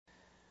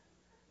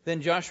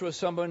Then Joshua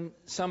summoned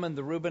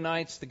the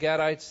Reubenites, the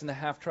Gadites, and the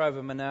half-tribe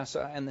of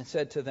Manasseh, and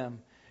said to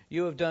them,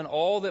 "You have done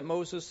all that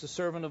Moses, the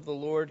servant of the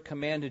Lord,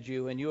 commanded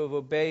you, and you have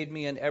obeyed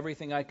me in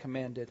everything I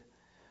commanded.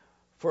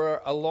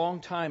 For a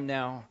long time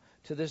now,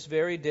 to this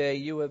very day,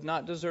 you have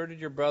not deserted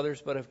your brothers,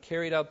 but have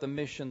carried out the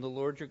mission the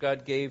Lord your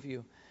God gave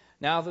you.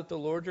 Now that the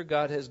Lord your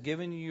God has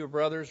given you your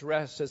brothers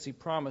rest, as he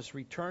promised,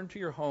 return to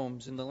your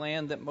homes in the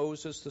land that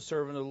Moses, the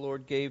servant of the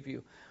Lord, gave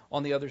you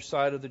on the other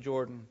side of the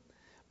Jordan.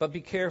 But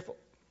be careful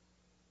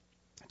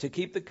to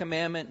keep the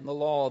commandment and the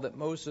law that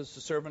Moses,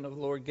 the servant of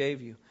the Lord,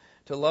 gave you,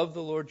 to love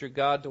the Lord your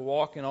God, to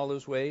walk in all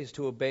his ways,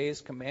 to obey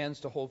his commands,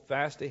 to hold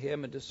fast to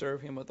him, and to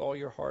serve him with all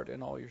your heart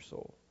and all your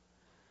soul."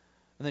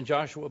 And then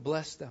Joshua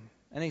blessed them,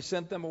 and he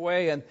sent them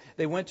away, and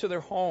they went to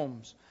their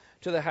homes.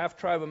 To the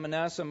half-tribe of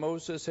Manasseh,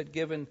 Moses had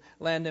given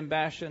land in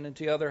Bashan, and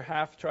to the other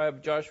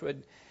half-tribe, Joshua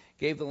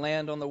gave the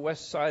land on the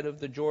west side of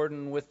the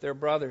Jordan with their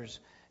brothers.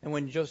 And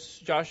when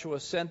Joshua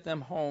sent them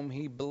home,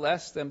 he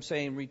blessed them,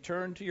 saying,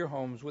 "Return to your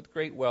homes with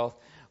great wealth,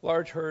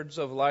 large herds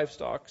of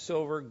livestock,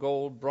 silver,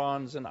 gold,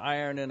 bronze, and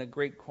iron, and a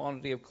great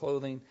quantity of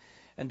clothing,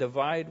 and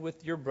divide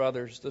with your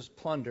brothers this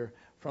plunder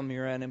from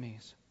your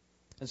enemies."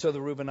 And so the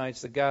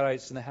Reubenites, the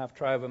Gadites, and the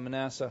half-tribe of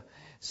Manasseh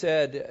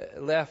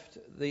left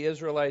the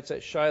Israelites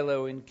at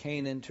Shiloh in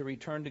Canaan to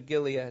return to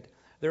Gilead,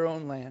 their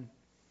own land,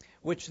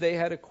 which they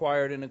had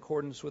acquired in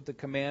accordance with the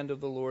command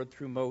of the Lord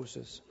through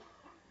Moses.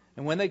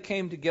 And when they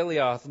came to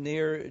Gilead,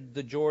 near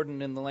the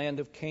Jordan in the land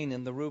of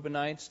Canaan, the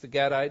Reubenites, the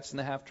Gadites, and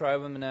the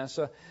half-tribe of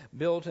Manasseh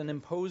built an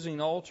imposing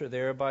altar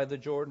there by the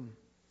Jordan.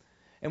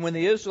 And when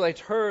the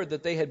Israelites heard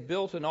that they had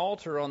built an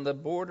altar on the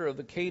border of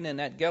the Canaan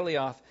at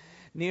Gilead,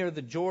 near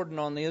the Jordan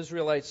on the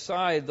Israelite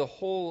side, the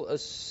whole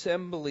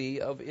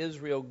assembly of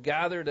Israel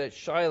gathered at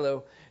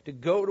Shiloh to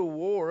go to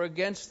war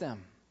against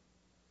them.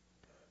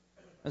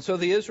 And so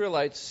the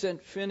Israelites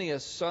sent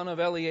Phinehas, son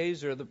of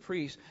Eleazar, the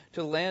priest,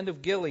 to the land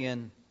of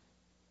Gilead,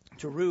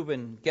 to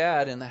Reuben,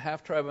 Gad, and the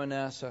half-tribe of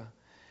Manasseh.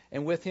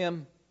 And with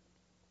him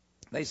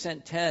they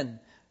sent 10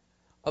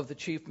 of the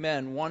chief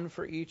men, one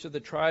for each of the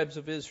tribes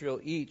of Israel,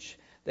 each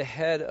the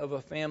head of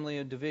a family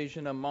of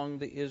division among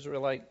the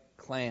Israelite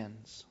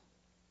clans.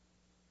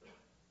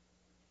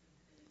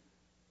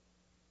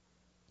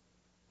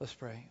 Let's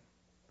pray.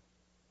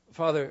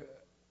 Father,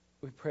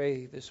 we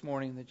pray this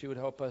morning that you would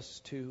help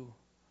us to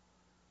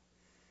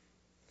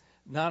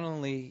not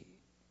only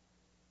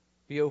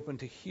be open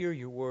to hear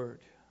your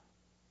word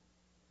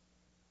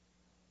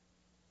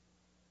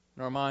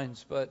in our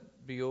minds, but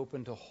be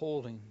open to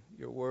holding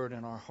your word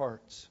in our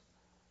hearts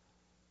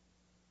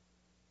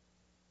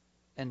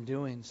and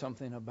doing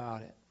something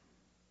about it.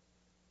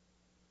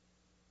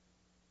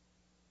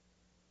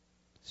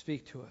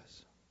 Speak to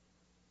us.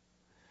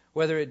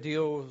 Whether it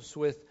deals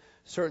with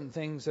certain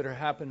things that are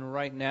happening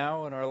right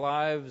now in our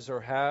lives or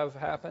have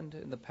happened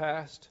in the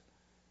past,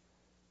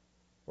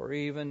 or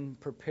even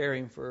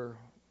preparing for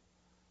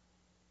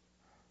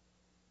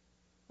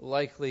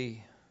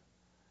likely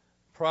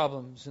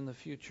problems in the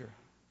future.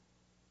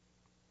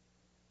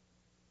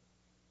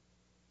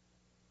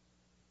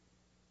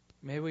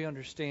 May we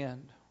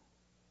understand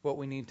what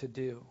we need to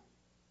do.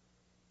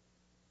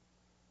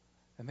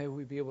 And may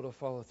we be able to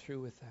follow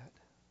through with that.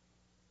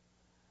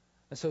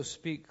 And so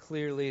speak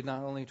clearly,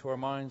 not only to our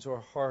minds or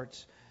our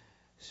hearts,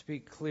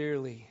 speak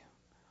clearly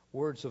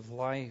words of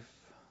life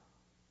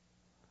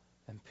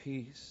and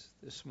peace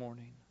this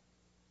morning.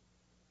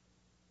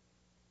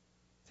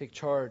 Take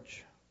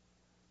charge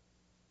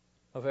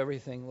of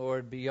everything,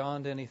 Lord.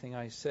 Beyond anything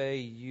I say,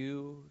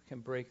 you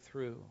can break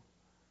through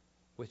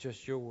with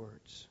just your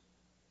words.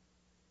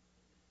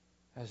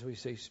 As we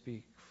say,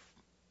 speak,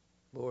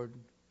 Lord,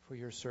 for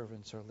your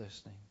servants are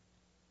listening.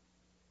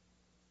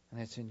 And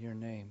it's in your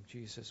name,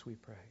 Jesus, we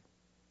pray.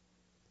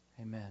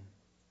 Amen.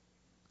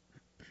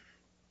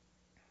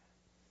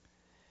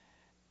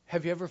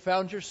 Have you ever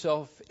found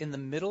yourself in the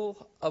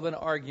middle of an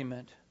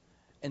argument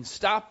and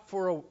stopped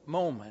for a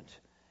moment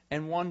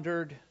and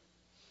wondered,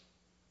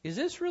 is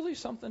this really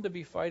something to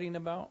be fighting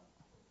about?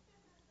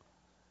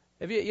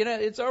 Have you know,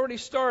 it's already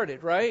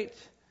started, right?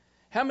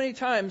 How many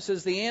times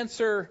has the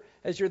answer,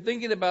 as you're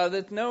thinking about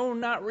it, no,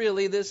 not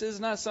really, this is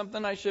not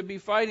something I should be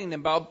fighting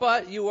about,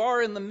 but you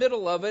are in the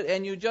middle of it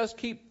and you just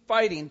keep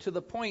fighting to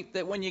the point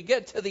that when you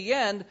get to the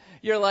end,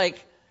 you're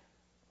like,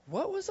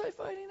 what was I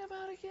fighting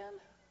about again?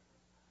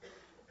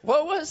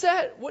 What was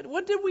that?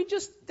 What did we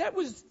just, that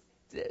was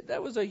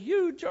a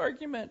huge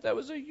argument. That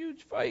was a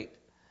huge fight.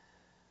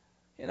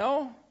 You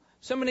know?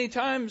 So many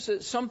times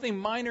something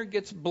minor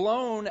gets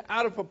blown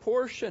out of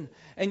proportion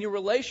and your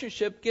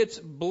relationship gets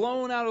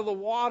blown out of the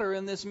water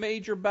in this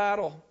major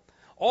battle.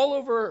 All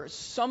over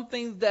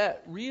something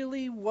that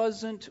really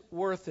wasn't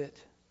worth it.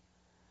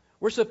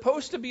 We're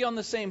supposed to be on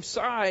the same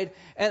side,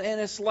 and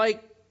it's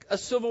like a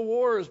civil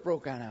war has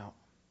broken out.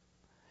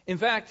 In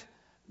fact,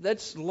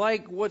 that's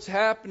like what's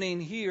happening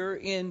here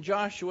in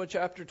Joshua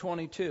chapter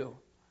 22.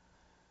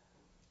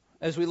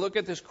 As we look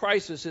at this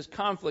crisis, this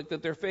conflict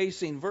that they're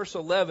facing, verse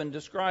 11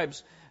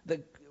 describes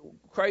the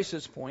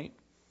crisis point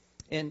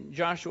in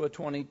Joshua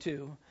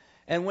 22.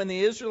 And when the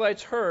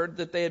Israelites heard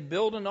that they had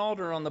built an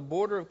altar on the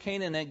border of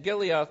Canaan at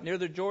Gilead near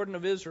the Jordan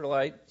of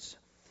Israelites,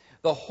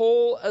 the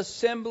whole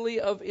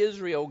assembly of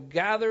Israel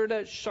gathered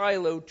at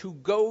Shiloh to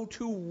go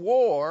to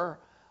war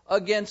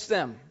against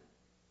them.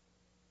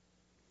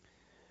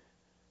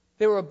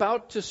 They were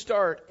about to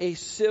start a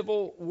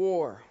civil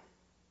war.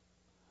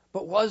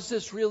 But was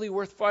this really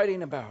worth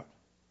fighting about?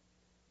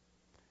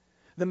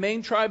 The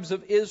main tribes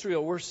of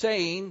Israel were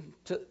saying,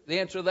 to the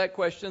answer to that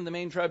question, the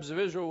main tribes of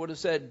Israel would have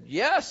said,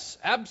 yes,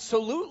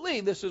 absolutely,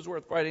 this is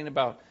worth fighting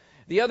about.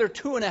 The other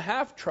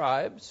 2.5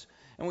 tribes,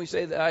 and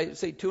I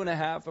say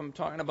 2.5, I'm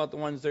talking about the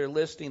ones they're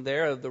listing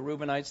there, the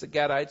Reubenites, the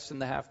Gadites,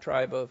 and the half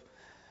tribe of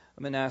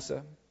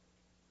Manasseh.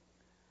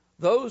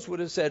 Those would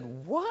have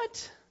said,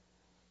 what?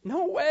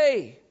 No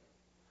way.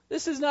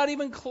 This is not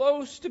even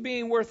close to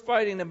being worth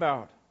fighting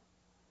about.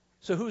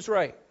 So who's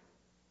right?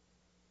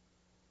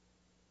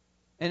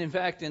 And in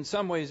fact, in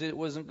some ways, it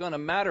wasn't going to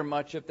matter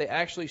much if they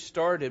actually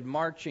started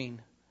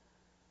marching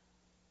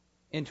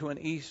into an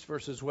East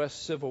versus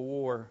West civil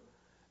war,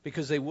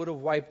 because they would have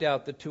wiped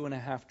out the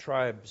 2.5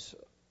 tribes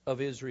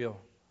of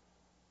Israel.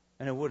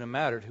 And it wouldn't have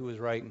mattered who was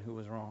right and who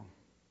was wrong.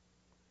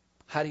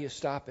 How do you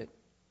stop it?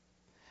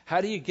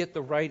 How do you get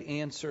the right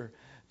answer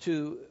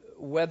to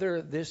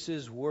whether this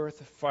is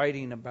worth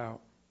fighting about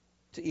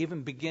to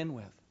even begin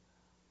with?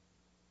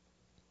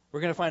 We're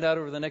going to find out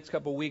over the next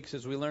couple of weeks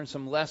as we learn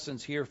some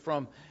lessons here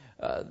from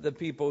the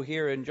people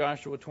here in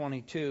Joshua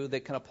 22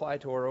 that can apply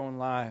to our own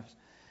lives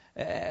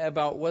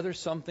about whether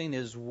something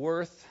is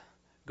worth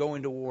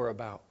going to war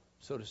about,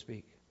 so to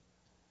speak.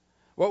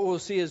 What we'll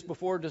see is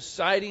before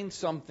deciding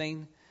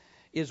something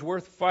is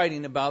worth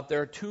fighting about,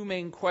 there are 2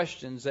 main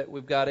questions that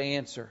we've got to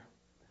answer.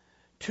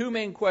 2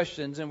 main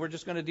questions, and we're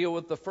just going to deal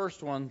with the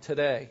first one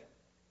today.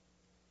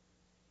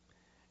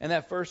 And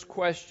that first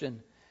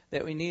question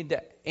that we need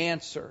to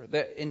answer,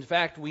 that in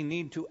fact we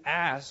need to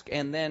ask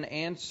and then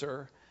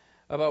answer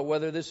about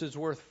whether this is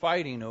worth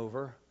fighting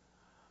over,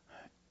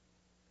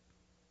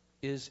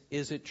 is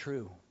it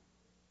true?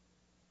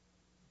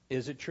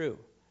 Is it true?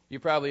 You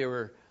probably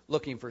were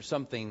looking for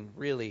something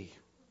really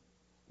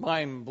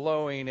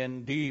mind-blowing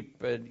and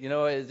deep, and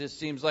it just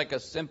seems like a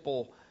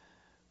simple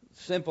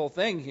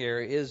thing here.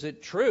 Is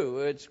it true?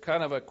 It's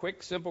kind of a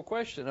quick, simple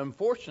question.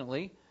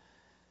 Unfortunately,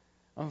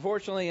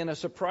 in a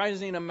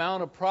surprising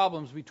amount of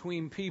problems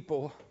between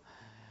people,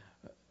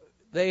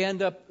 they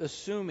end up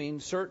assuming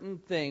certain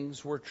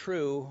things were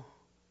true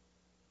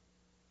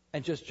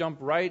and just jump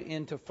right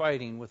into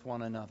fighting with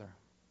one another.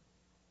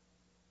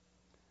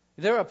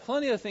 There are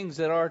plenty of things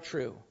that are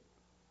true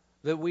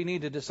that we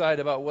need to decide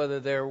about whether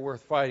they're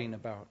worth fighting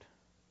about.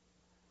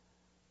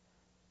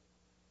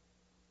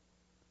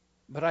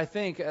 But I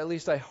think, at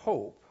least I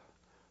hope,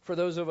 for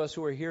those of us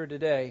who are here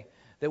today,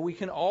 that we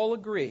can all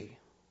agree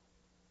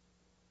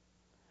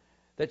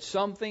that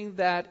something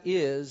that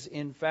is,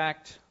 in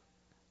fact,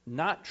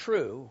 not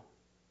true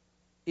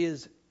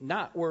is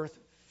not worth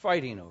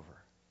fighting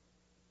over.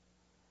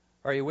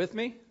 Are you with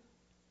me?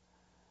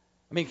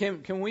 I mean,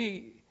 can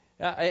we,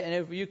 and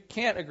if you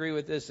can't agree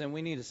with this, then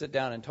we need to sit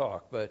down and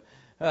talk, but,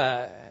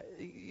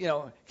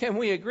 can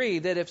we agree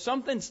that if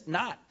something's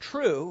not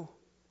true,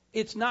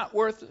 it's not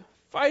worth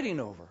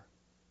fighting over?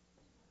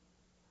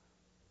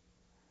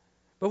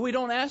 But we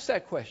don't ask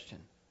that question.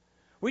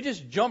 We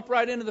just jump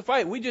right into the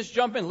fight. We just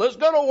jump in. Let's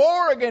go to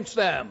war against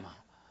them.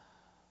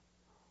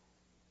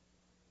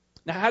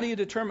 Now, how do you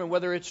determine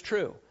whether it's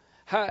true?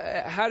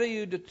 How do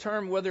you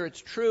determine whether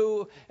it's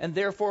true and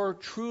therefore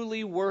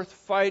truly worth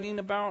fighting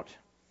about?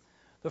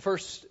 The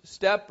first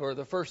step, or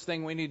the first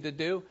thing we need to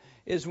do,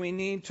 is we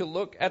need to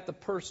look at the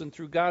person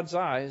through God's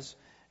eyes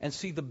and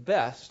see the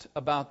best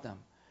about them.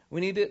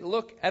 We need to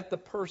look at the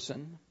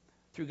person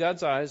through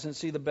God's eyes and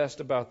see the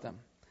best about them.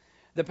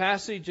 The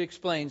passage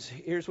explains,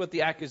 here's what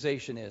the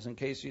accusation is, in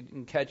case you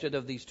didn't catch it,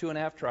 of these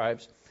 2.5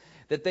 tribes,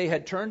 that they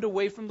had turned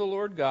away from the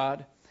Lord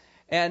God,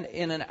 and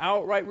in an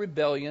outright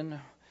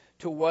rebellion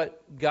to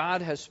what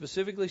God has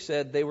specifically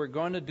said, they were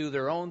going to do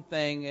their own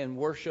thing and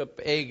worship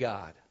a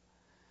god.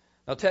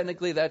 Now,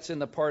 technically, that's in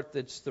the part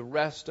that's the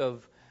rest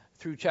of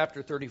through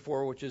chapter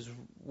 34, which is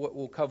what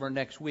we'll cover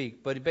next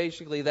week. But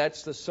basically,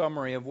 that's the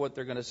summary of what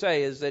they're going to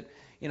say, is that,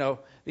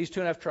 these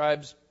 2.5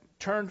 tribes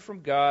turned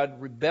from God,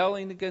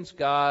 rebelling against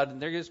God,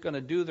 and they're just going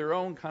to do their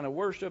own kind of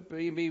worship.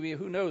 Maybe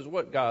who knows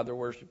what God they're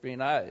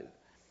worshiping.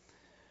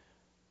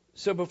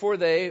 So before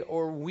they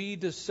or we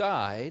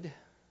decide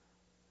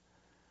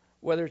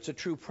whether it's a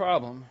true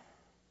problem,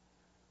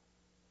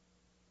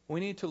 we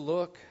need to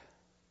look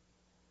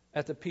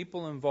at the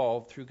people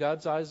involved through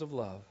God's eyes of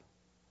love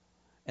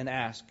and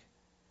ask,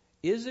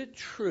 is it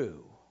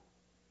true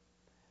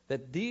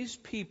that these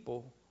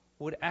people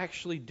would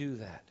actually do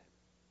that?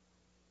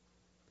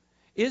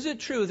 Is it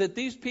true that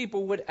these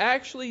people would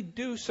actually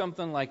do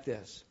something like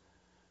this?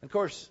 Of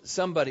course,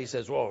 somebody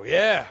says, well,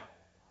 yeah.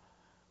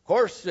 Of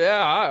course,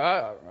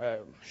 yeah,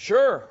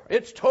 sure.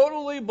 It's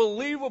totally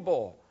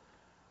believable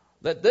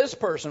that this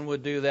person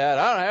would do that.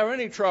 I don't have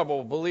any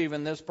trouble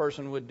believing this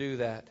person would do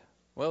that.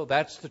 Well,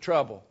 that's the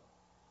trouble.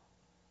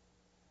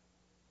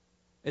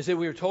 Is that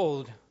we are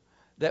told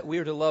that we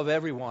are to love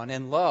everyone,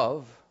 and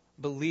love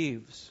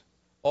believes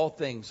all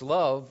things.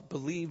 Love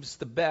believes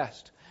the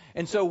best.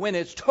 And so when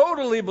it's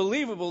totally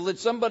believable that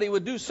somebody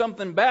would do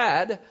something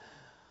bad,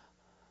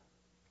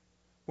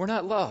 we're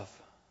not love.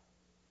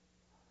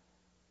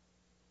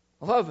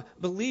 Love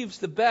believes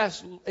the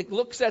best. It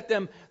looks at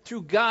them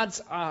through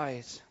God's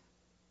eyes.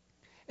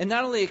 And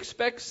not only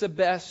expects the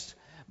best,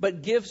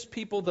 but gives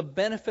people the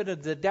benefit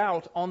of the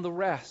doubt on the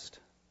rest.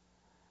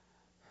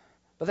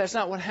 But that's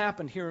not what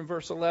happened here in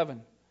verse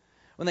 11.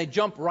 When they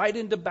jump right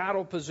into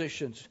battle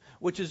positions,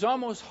 which is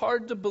almost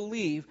hard to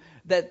believe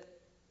that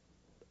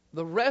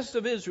the rest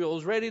of Israel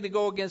is ready to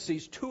go against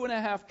these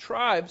 2.5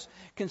 tribes,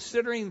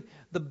 considering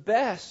the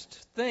best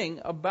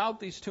thing about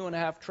these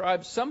 2.5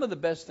 tribes, some of the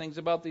best things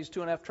about these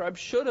 2.5 tribes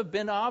should have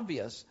been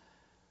obvious.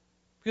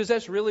 Because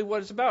that's really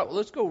what it's about.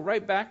 Let's go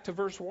right back to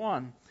verse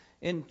 1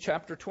 in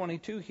chapter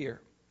 22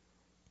 here.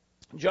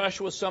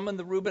 Joshua summoned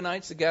the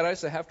Reubenites, the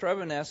Gadites, the half-tribe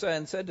of Manasseh,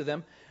 and said to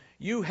them,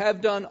 "You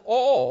have done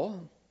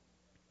all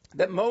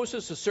that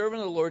Moses, the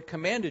servant of the Lord,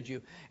 commanded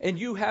you, and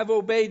you have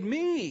obeyed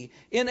me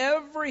in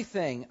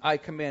everything I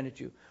commanded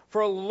you.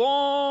 For a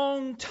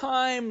long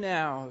time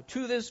now,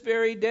 to this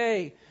very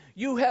day,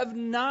 you have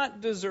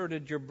not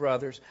deserted your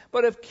brothers,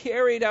 but have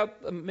carried out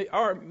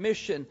our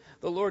mission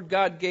the Lord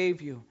God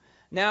gave you.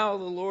 Now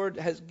the Lord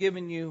has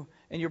given you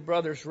and your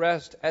brothers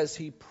rest as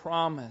he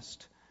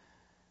promised.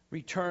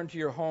 Return to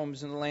your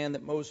homes in the land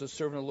that Moses,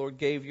 servant of the Lord,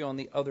 gave you on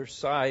the other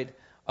side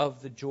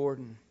of the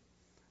Jordan."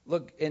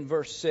 Look in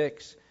verse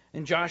 6.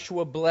 And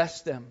Joshua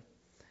blessed them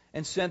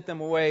and sent them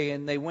away,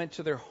 and they went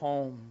to their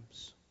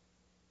homes.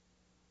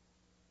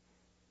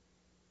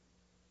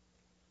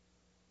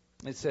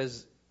 It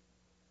says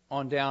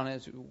on down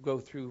as we go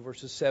through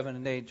verses 7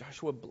 and 8,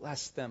 Joshua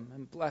blessed them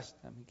and blessed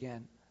them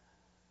again.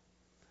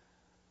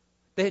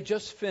 They had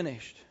just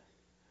finished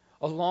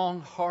a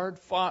long,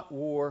 hard-fought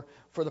war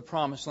for the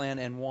Promised Land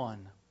and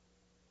won.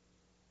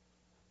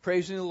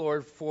 Praising the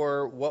Lord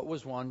for what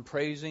was won,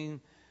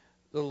 praising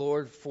the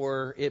Lord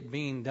for it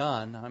being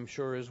done, I'm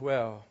sure as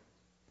well.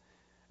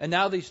 And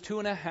now these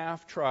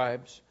 2.5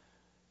 tribes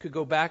could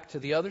go back to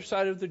the other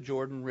side of the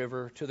Jordan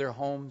River to their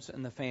homes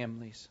and the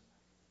families.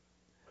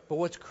 But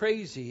what's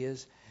crazy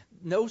is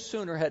no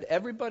sooner had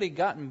everybody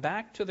gotten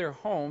back to their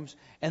homes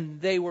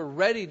and they were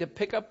ready to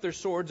pick up their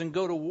swords and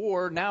go to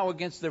war now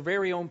against their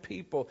very own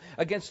people,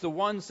 against the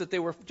ones that they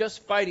were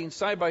just fighting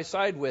side by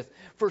side with.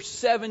 For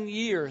 7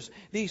 years,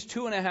 these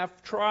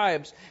 2.5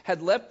 tribes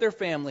had left their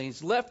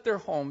families, left their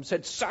homes,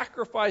 had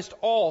sacrificed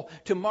all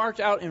to march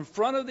out in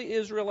front of the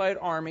Israelite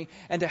army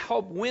and to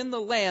help win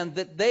the land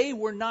that they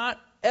were not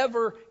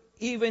ever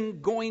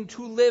even going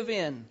to live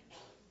in.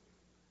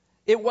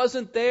 It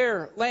wasn't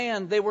their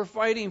land they were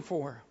fighting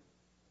for.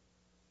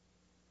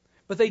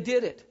 But they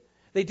did it.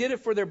 They did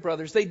it for their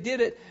brothers. They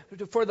did it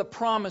for the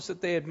promise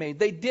that they had made.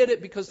 They did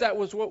it because that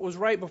was what was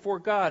right before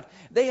God.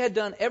 They had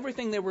done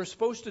everything they were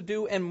supposed to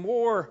do and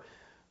more.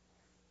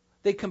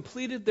 They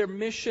completed their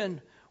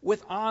mission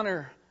with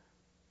honor.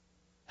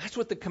 That's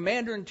what the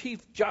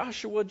commander-in-chief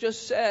Joshua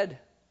just said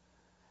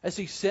as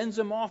he sends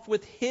them off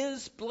with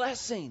his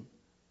blessing.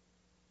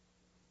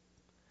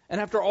 And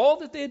after all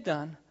that they had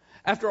done,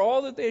 after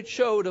all that they had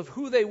showed of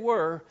who they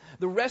were,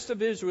 the rest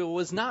of Israel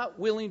was not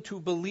willing to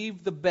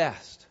believe the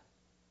best.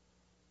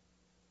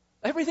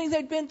 Everything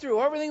they'd been through,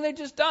 everything they'd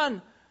just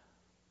done.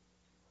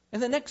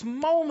 And the next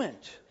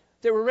moment,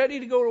 they were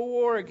ready to go to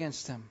war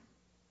against them.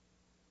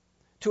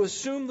 To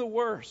assume the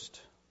worst,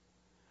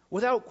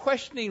 without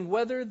questioning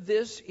whether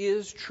this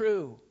is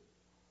true.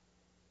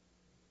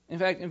 In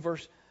fact, in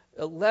verse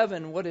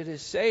 11, what it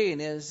is saying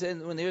is,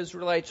 and when the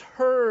Israelites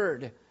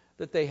heard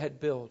that they had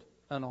built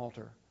an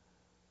altar,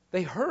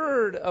 they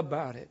heard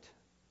about it.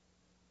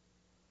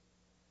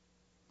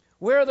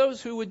 Where are those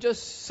who would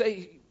just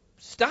say,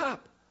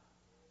 "Stop,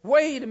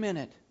 wait a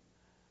minute.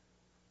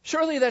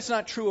 Surely that's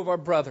not true of our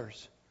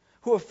brothers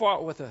who have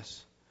fought with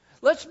us.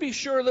 Let's be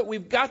sure that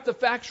we've got the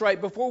facts right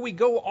before we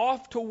go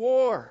off to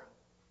war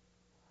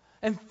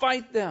and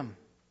fight them."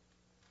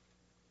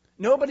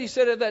 Nobody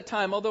said at that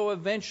time, although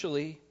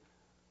eventually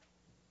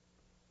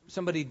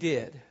somebody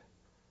did.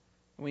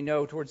 We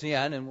know towards the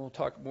end, and we'll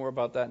talk more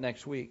about that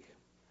next week.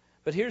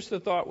 But here's the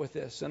thought with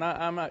this, and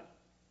I'm not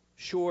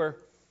sure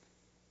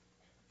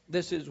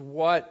this is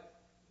what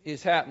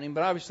is happening,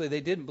 but obviously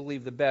they didn't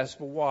believe the best,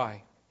 but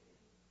why?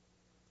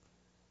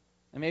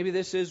 And maybe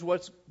this is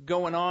what's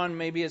going on,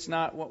 maybe it's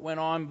not what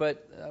went on,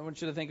 but I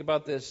want you to think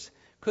about this.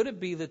 Could it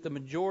be that the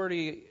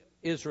majority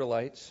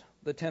Israelites,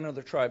 the 10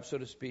 other tribes, so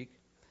to speak,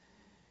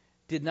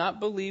 did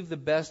not believe the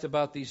best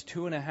about these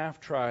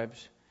 2.5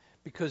 tribes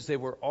because they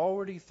were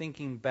already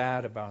thinking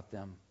bad about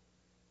them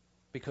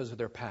because of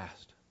their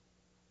past?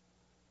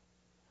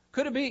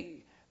 Could it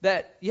be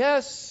that,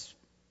 yes,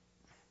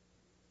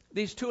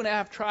 these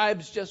 2.5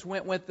 tribes just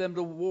went with them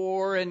to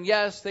war, and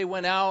yes, they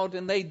went out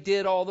and they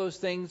did all those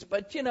things,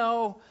 but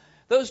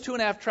those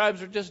 2.5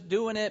 tribes are just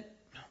doing it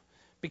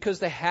because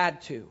they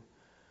had to.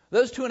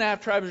 Those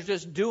 2.5 tribes are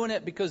just doing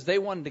it because they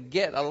wanted to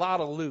get a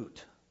lot of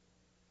loot.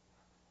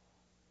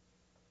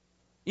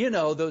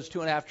 Those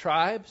 2.5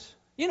 tribes.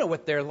 You know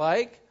what they're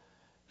like.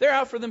 They're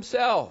out for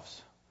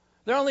themselves.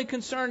 They're only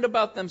concerned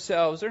about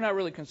themselves. They're not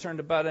really concerned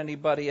about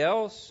anybody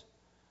else.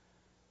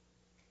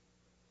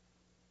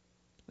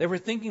 They were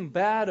thinking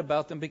bad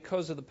about them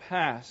because of the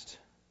past.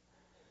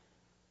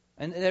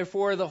 And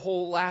therefore, the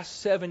whole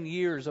last 7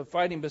 years of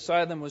fighting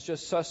beside them was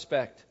just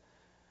suspect.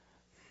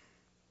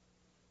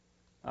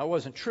 That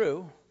wasn't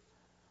true,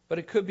 but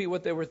it could be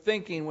what they were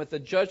thinking with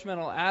the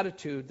judgmental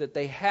attitude that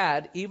they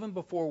had even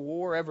before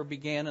war ever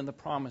began in the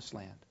Promised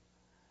Land.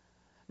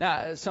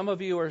 Now, some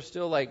of you are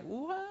still like,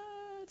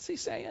 what's he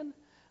saying?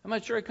 I'm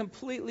not sure I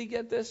completely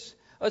get this.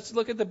 Let's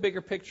look at the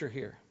bigger picture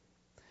here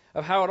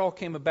of how it all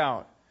came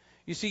about.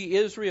 You see,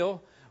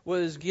 Israel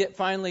was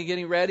finally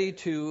getting ready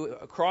to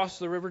cross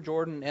the River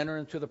Jordan and enter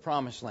into the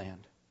Promised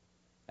Land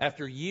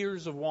after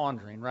years of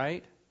wandering,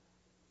 right?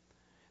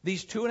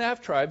 These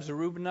 2.5 tribes, the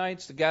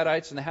Reubenites, the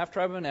Gadites, and the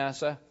half-tribe of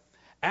Manasseh,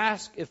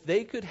 asked if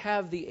they could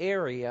have the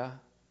area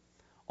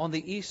on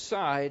the east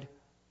side,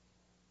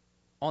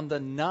 on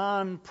the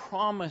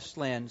non-Promised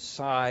Land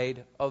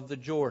side of the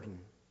Jordan.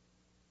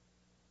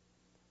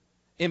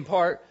 In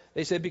part,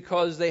 they said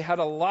because they had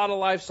a lot of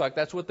livestock.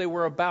 That's what they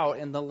were about.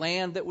 And the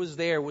land that was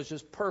there was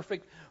just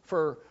perfect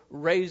for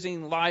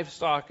raising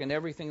livestock and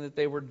everything that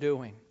they were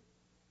doing.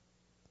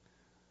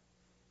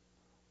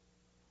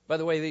 By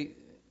the way,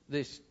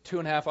 this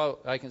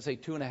 2.5, I can say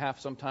 2.5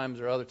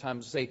 sometimes, or other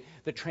times say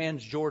the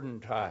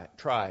Transjordan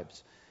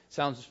tribes.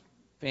 Sounds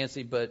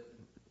fancy, but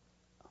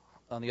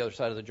on the other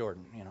side of the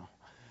Jordan,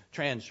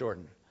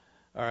 Transjordan.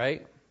 All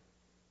right?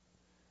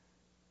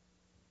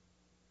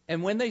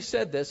 And when they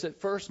said this,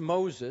 at first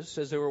Moses,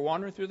 as they were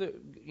wandering through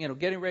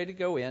getting ready to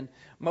go in,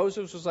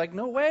 Moses was like,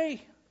 no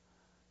way.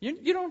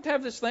 You don't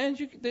have this land.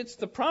 It's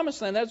the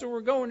Promised Land. That's where we're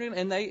going in.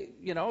 And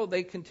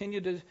they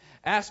continued to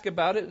ask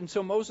about it. And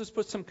so Moses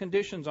put some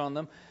conditions on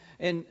them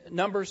in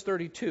Numbers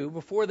 32.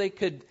 Before they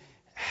could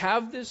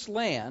have this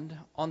land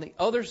on the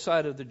other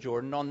side of the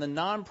Jordan, on the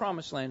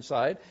non-Promised Land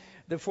side,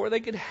 before they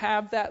could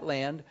have that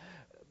land,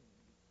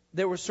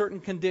 there were certain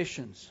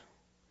conditions.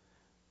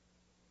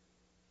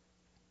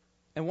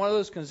 And one of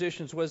those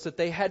conditions was that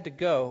they had to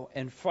go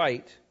and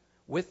fight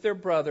with their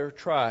brother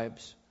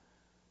tribes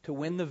to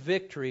win the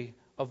victory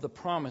of the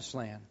Promised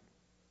Land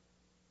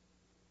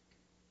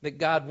that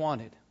God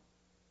wanted.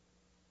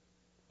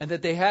 And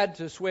that they had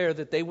to swear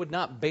that they would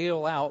not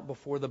bail out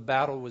before the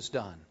battle was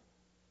done.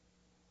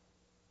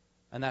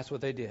 And that's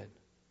what they did.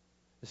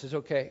 They says,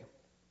 okay,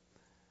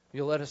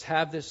 you'll let us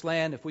have this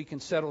land. If we can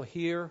settle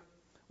here,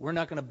 we're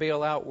not going to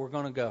bail out. We're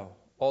going to go.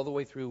 All the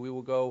way through, we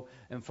will go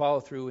and follow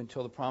through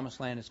until the Promised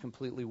Land is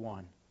completely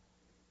won.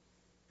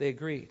 They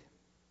agreed.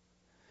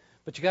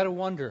 But you got to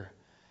wonder,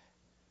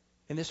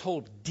 in this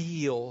whole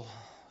deal,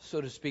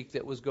 so to speak,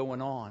 that was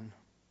going on,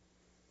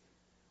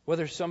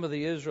 whether some of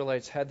the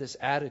Israelites had this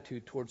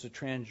attitude towards the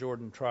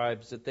Transjordan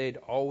tribes that they'd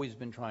always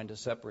been trying to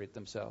separate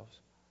themselves.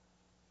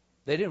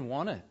 They didn't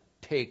want to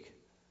take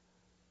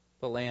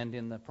the land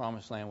in the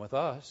Promised Land with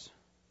us.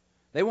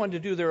 They wanted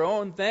to do their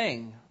own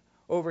thing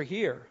over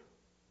here.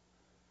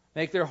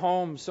 Make their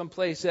home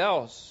someplace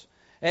else.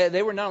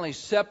 They were not only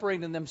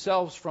separating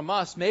themselves from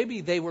us,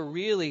 maybe they were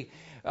really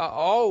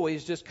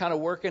always just kind of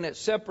working at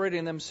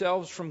separating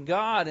themselves from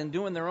God and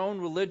doing their own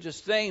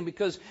religious thing,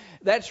 because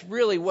that's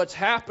really what's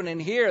happening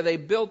here. They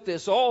built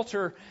this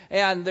altar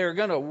and they're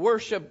going to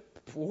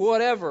worship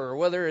whatever,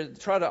 whether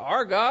it's try to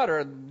our God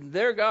or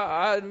their God.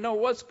 I don't know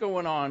what's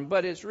going on,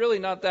 but it's really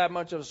not that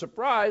much of a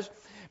surprise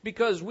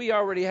because we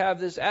already have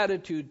this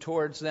attitude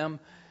towards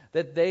them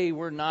that they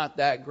were not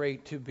that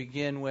great to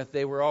begin with.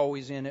 They were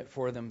always in it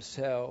for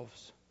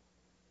themselves.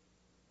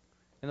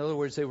 In other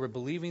words, they were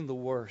believing the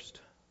worst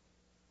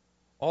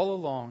all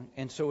along.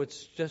 And so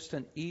it's just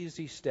an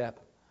easy step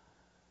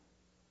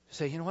to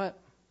say, you know what?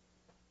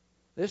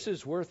 This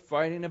is worth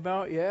fighting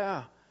about?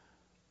 Yeah.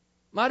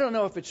 I don't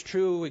know if it's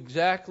true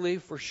exactly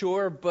for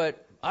sure,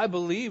 but I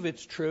believe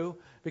it's true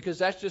because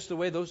that's just the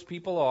way those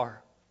people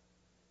are.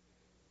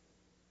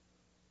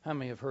 How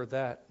many have heard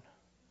that?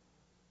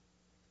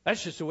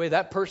 That's just the way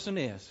that person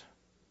is.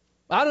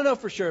 I don't know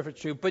for sure if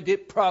it's true, but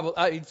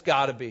it's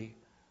got to be.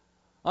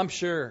 I'm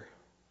sure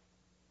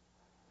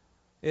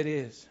it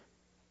is.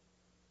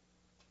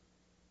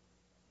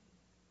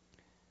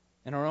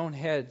 In our own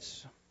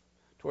heads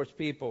towards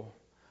people,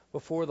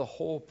 before the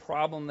whole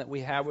problem that we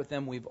have with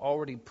them, we've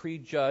already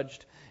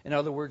prejudged. In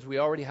other words, we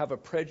already have a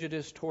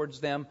prejudice towards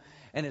them,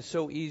 and it's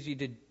so easy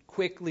to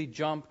quickly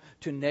jump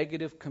to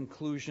negative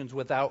conclusions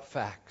without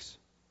facts.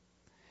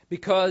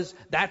 Because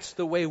that's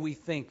the way we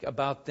think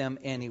about them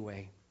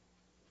anyway.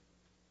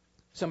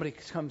 Somebody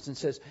comes and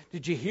says,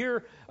 did you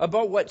hear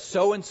about what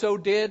so-and-so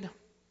did?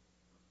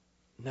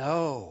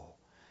 No,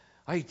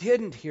 I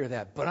didn't hear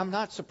that, but I'm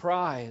not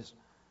surprised.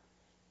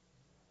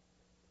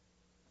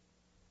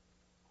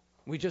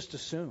 We just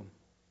assume.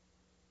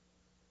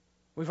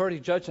 We've already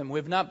judged them.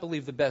 We've not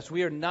believed the best.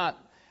 We are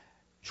not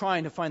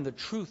trying to find the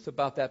truth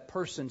about that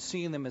person,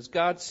 seeing them as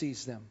God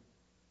sees them.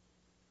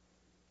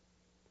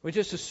 We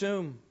just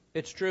assume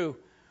it's true.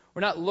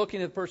 We're not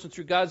looking at the person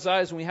through God's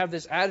eyes, and we have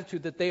this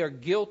attitude that they are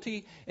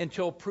guilty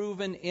until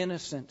proven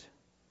innocent.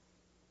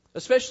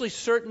 Especially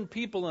certain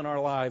people in our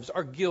lives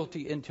are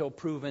guilty until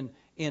proven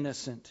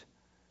innocent.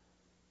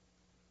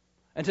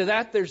 And to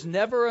that, there's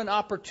never an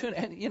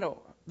opportunity,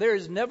 there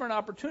is never an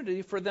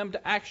opportunity for them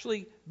to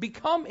actually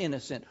become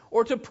innocent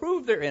or to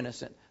prove they're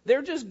innocent.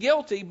 They're just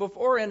guilty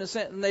before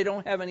innocent, and they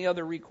don't have any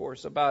other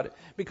recourse about it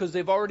because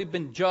they've already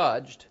been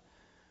judged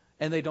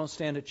and they don't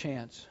stand a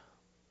chance.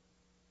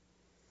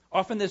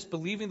 Often this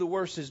believing the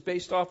worst is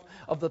based off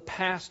of the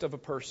past of a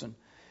person.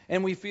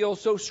 And we feel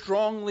so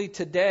strongly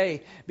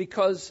today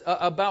because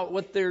about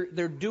what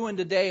they're doing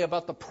today,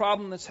 about the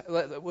problem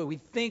that we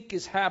think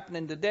is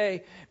happening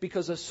today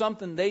because of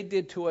something they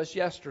did to us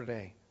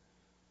yesterday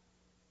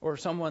or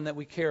someone that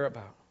we care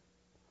about.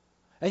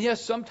 And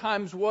yes,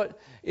 sometimes what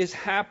is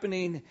happened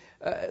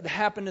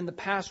in the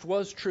past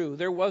was true.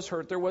 There was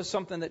hurt. There was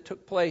something that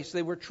took place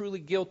they were truly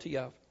guilty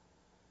of.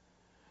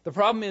 The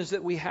problem is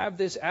that we have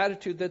this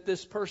attitude that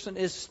this person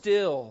is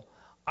still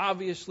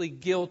obviously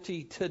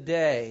guilty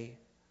today.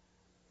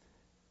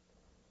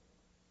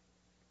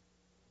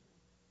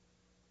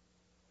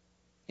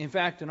 In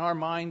fact, in our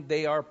mind,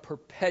 they are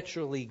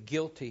perpetually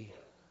guilty,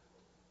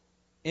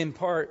 in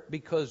part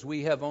because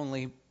we have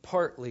only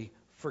partly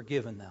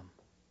forgiven them.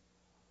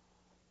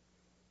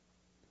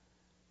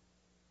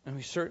 And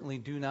we certainly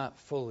do not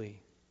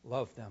fully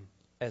love them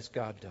as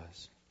God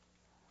does.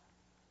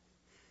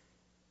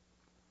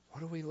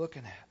 What are we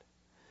looking at?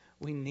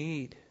 We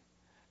need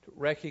to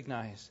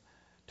recognize,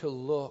 to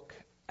look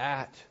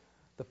at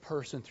the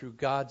person through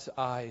God's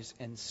eyes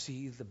and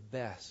see the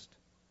best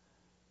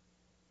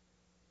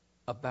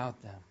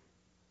about them.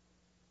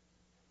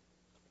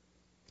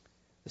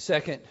 The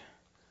second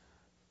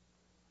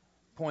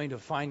point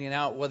of finding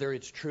out whether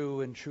it's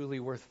true and truly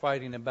worth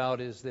fighting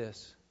about is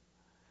this.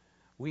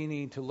 We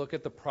need to look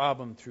at the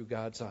problem through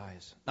God's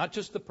eyes. Not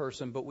just the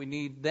person, but we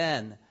need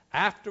then,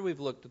 after we've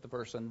looked at the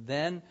person,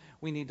 then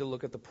we need to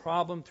look at the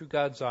problem through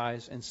God's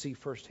eyes and see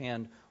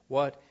firsthand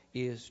what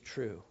is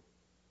true.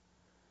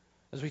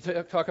 As we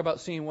talk about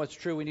seeing what's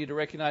true, we need to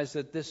recognize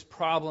that this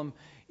problem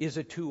is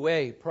a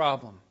two-way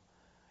problem.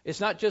 It's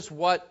not just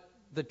what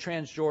the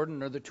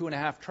Transjordan or the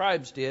 2.5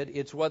 tribes did,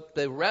 it's what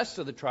the rest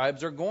of the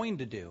tribes are going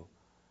to do.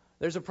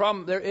 There's a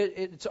problem there.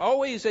 It's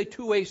always a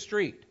two-way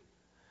street.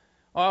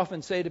 I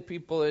often say to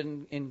people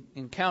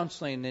in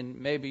counseling, and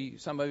maybe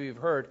some of you have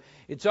heard,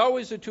 it's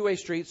always a two-way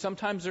street.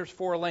 Sometimes there's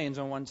 4 lanes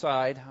on one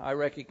side. I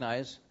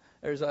recognize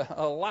there's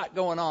a lot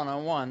going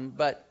on one,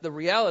 but the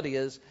reality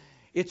is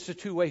it's a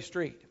two-way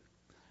street.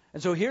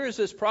 And so here is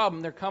this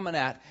problem they're coming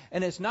at,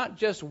 and it's not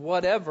just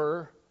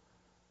whatever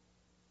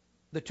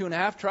the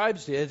 2.5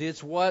 tribes did,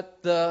 it's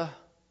what the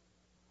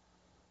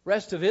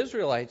rest of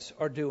Israelites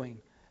are doing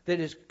that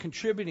is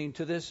contributing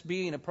to this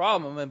being a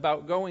problem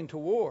about going to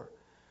war.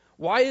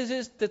 Why is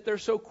it that they're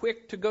so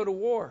quick to go to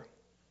war?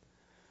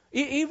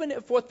 Even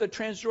if what the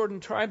Transjordan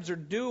tribes are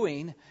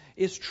doing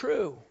is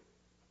true,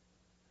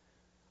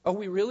 are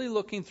we really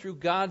looking through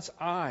God's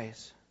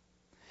eyes?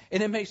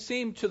 And it may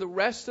seem to the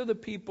rest of the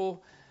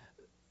people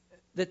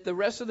that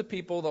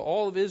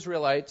all of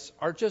Israelites,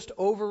 are just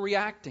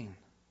overreacting.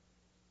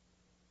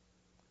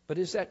 But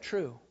is that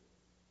true?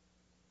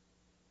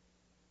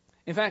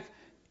 In fact,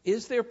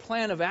 is their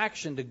plan of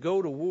action to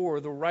go to war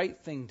the right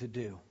thing to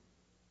do?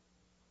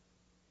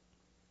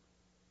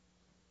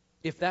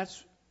 If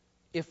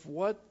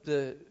what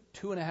the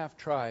 2.5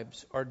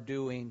 tribes are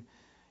doing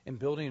in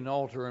building an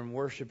altar and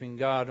worshiping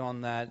God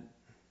on that,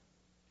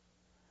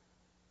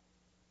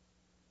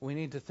 we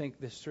need to think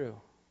this through.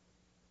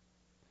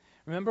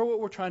 Remember what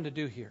we're trying to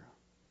do here.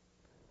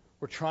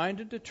 We're trying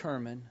to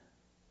determine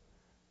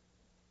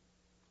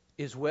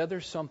is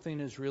whether something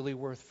is really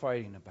worth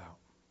fighting about.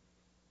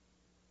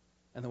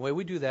 And the way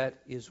we do that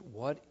is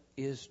what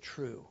is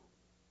true.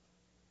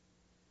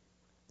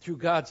 Through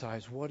God's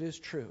eyes, what is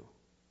true?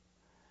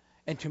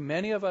 And to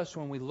many of us,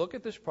 when we look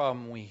at this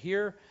problem, we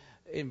hear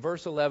in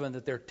verse 11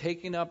 that they're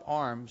taking up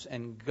arms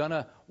and going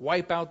to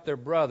wipe out their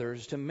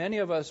brothers. To many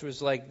of us, it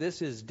was like,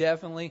 this is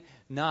definitely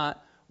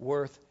not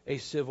worth a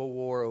civil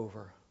war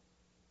over.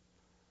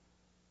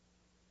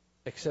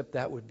 Except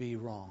that would be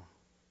wrong.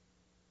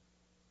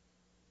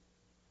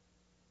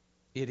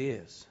 It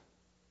is.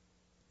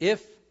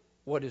 If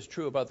what is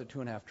true about the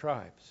 2.5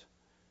 tribes.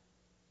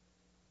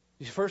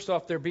 First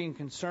off, they're being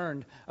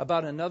concerned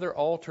about another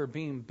altar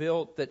being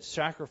built that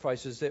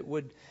sacrifices that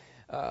would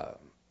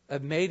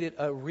have made it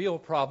a real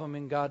problem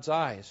in God's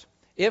eyes.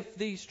 If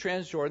these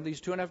Transjordan,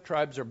 these 2.5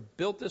 tribes, are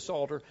built this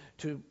altar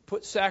to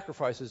put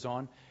sacrifices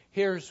on,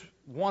 here's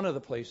one of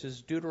the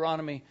places,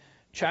 Deuteronomy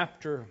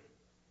chapter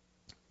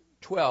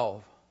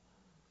 12.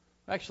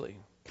 Actually,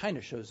 kind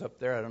of shows up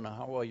there. I don't know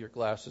how well your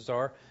glasses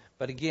are.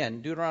 But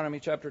again, Deuteronomy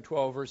chapter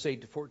 12, verse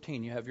 8 to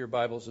 14. You have your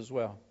Bibles as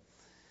well.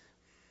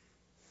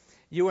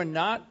 You are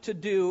not to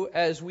do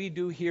as we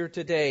do here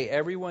today,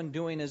 everyone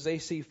doing as they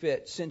see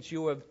fit, since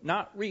you have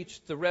not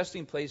reached the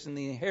resting place in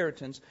the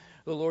inheritance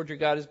the Lord your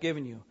God has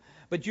given you.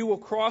 But you will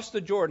cross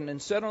the Jordan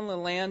and settle on the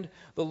land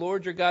the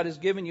Lord your God has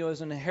given you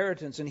as an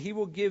inheritance, and he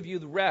will give you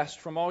the rest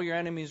from all your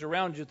enemies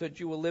around you, that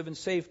you will live in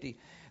safety.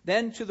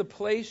 Then to the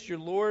place the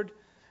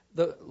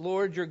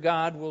Lord your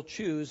God will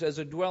choose as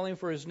a dwelling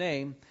for his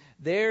name,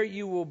 there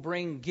you will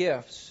bring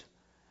gifts,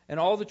 and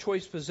all the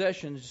choice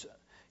possessions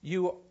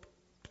you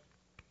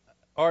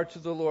are to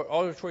the Lord.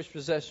 All the choice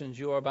possessions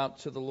you are about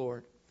to the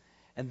Lord.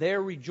 And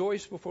there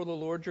rejoice before the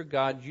Lord your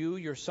God, you,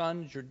 your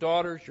sons, your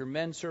daughters, your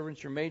men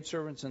servants, your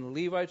maidservants, and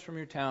the Levites from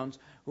your towns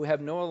who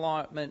have no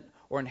allotment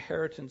or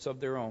inheritance of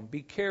their own.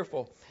 Be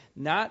careful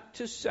not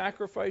to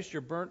sacrifice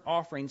your burnt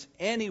offerings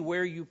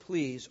anywhere you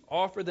please.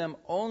 Offer them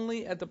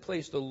only at the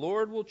place the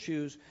Lord will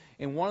choose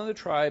in one of the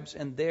tribes,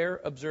 and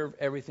there observe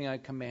everything I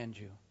command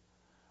you.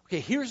 Okay,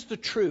 here's the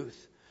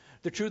truth.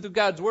 The truth of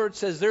God's word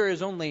says there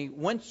is only,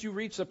 once you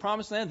reach the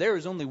promised land, there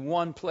is only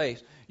one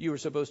place you are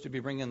supposed to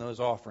be bringing those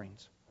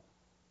offerings.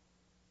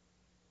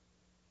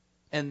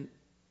 And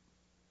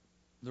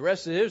the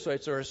rest of the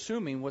Israelites are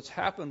assuming what's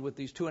happened with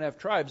these 2.5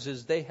 tribes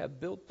is they have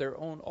built their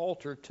own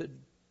altar to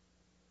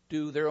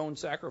do their own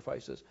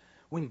sacrifices,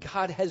 when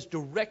God has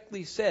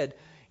directly said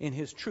in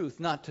his truth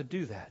not to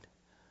do that.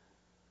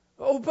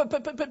 Oh, but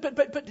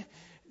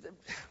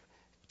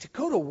to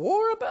go to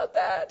war about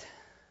that?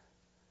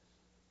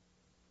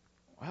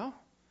 Well,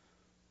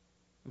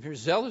 if you're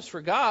zealous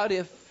for God,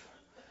 if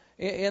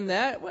in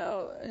that,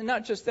 well, and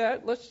not just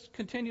that, let's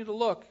continue to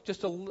look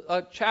just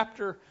a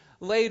chapter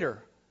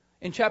later.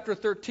 In chapter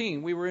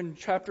 13, we were in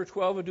chapter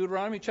 12 of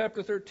Deuteronomy,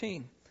 chapter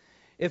 13.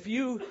 If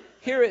you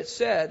hear it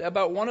said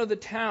about one of the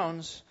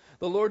towns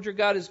the Lord your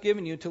God has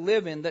given you to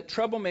live in, that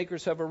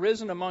troublemakers have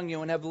arisen among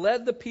you and have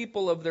led the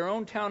people of their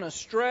own town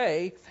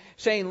astray,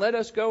 saying, let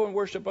us go and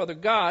worship other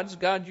gods,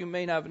 gods you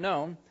may not have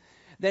known,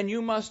 then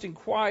you must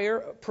inquire,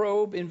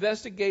 probe,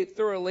 investigate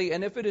thoroughly,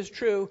 and if it is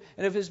true,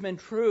 and if it has been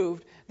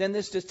proved, then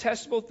this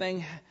detestable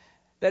thing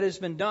that has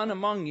been done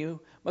among you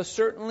must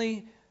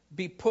certainly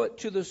be put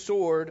to the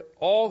sword.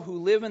 All who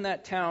live in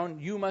that town,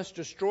 you must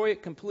destroy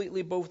it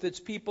completely, both its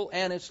people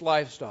and its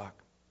livestock.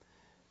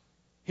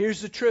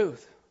 Here's the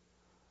truth.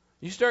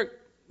 You start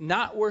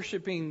not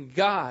worshiping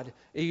God,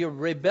 your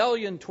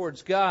rebellion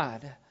towards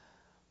God,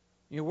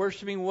 you're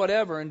worshiping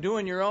whatever and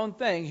doing your own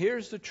thing.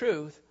 Here's the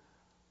truth.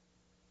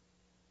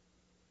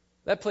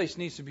 That place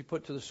needs to be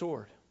put to the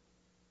sword.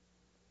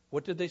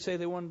 What did they say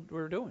they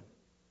were doing?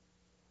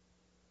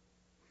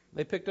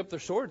 They picked up their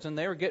swords and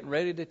they were getting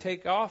ready to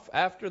take off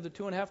after the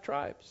 2.5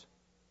 tribes.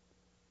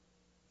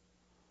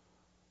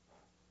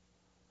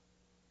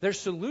 Their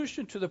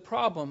solution to the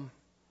problem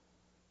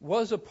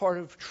was a part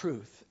of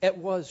truth. It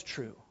was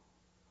true.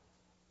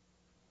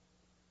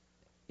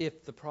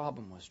 If the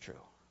problem was true.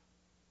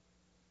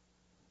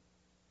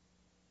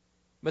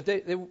 But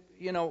they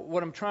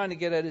what I'm trying to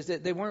get at is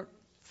that they weren't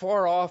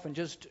far off and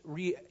just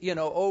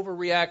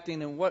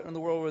overreacting, and what in the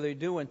world were they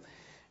doing?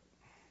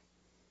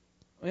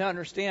 We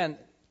understand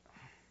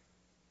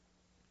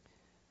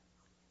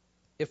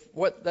if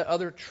what the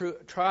other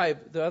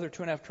tribe, the other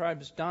 2.5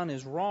 tribes done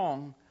is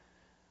wrong,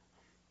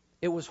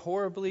 it was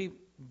horribly,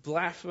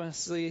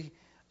 blasphemously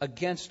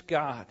against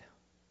God.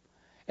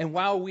 And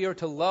while we are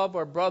to love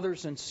our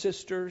brothers and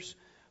sisters,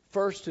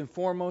 first and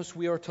foremost,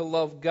 we are to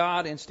love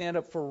God and stand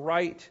up for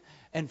right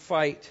and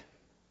fight.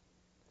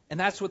 And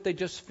that's what they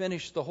just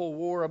finished the whole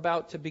war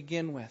about to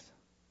begin with.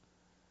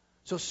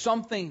 So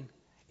something,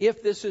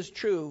 if this is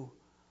true,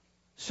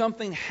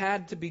 something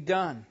had to be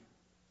done.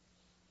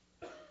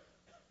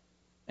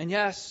 And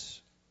yes,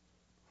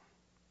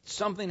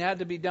 something had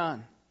to be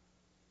done.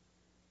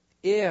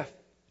 If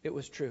it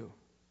was true.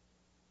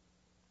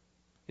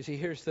 You see,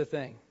 here's the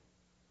thing.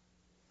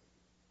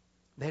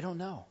 They don't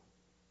know.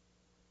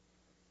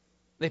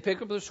 They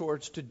pick up their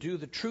swords to do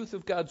the truth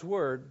of God's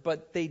word,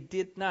 but they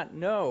did not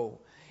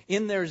know.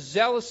 In their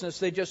zealousness,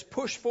 they just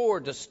pushed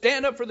forward to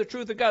stand up for the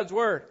truth of God's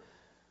word.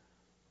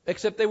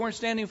 Except they weren't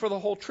standing for the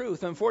whole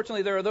truth.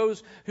 Unfortunately, there are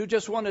those who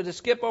just wanted to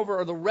skip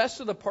over the rest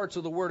of the parts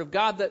of the word of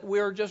God that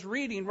we're just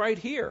reading right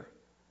here.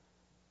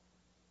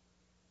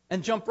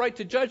 And jump right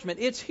to judgment.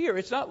 It's here.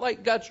 It's not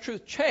like God's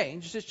truth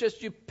changed. It's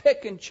just you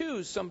pick and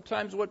choose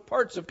sometimes what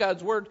parts of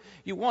God's word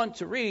you want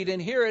to read.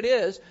 And here it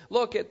is.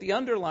 Look at the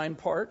underlined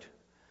part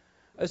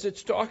as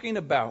it's talking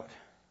about.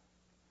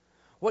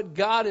 What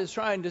God is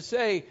trying to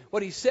say,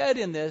 what he said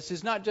in this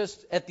is not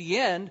just at the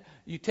end,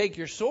 you take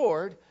your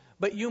sword,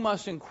 but you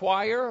must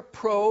inquire,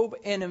 probe,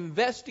 and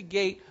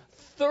investigate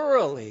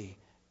thoroughly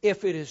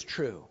if it is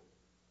true.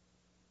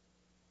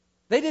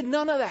 They did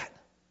none of that.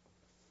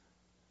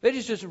 They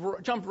just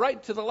jumped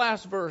right to the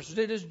last verse.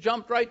 They just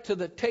jumped right to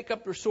the take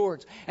up their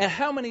swords. And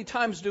how many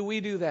times do we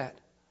do that?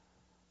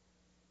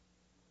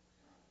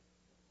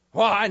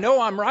 Well, I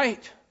know I'm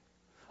right.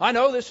 I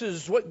know this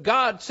is what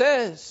God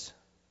says.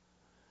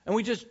 And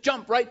we just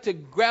jump right to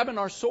grabbing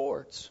our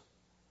swords.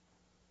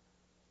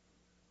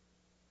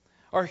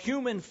 Our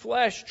human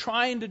flesh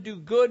trying to do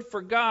good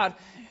for God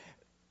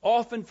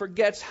often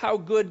forgets how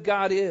good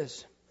God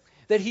is,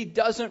 that He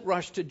doesn't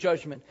rush to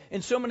judgment.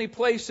 In so many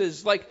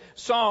places, like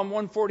Psalm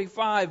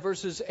 145,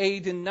 verses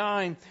 8 and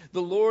 9,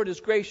 the Lord is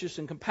gracious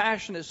and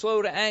compassionate,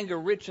 slow to anger,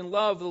 rich in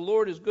love. The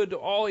Lord is good to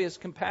all. He has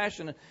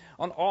compassion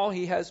on all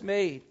He has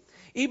made.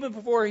 Even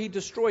before He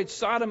destroyed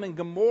Sodom and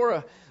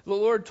Gomorrah, the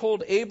Lord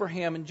told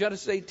Abraham in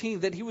Genesis 18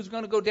 that He was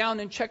going to go down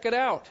and check it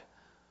out.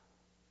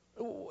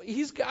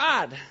 He's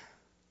God.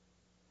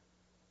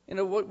 You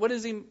know, what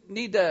does He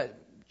need to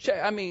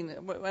check? I mean,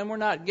 and we're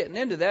not getting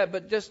into that,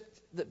 but just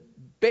the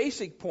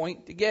basic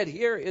point to get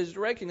here is to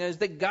recognize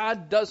that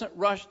God doesn't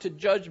rush to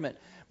judgment,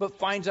 but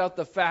finds out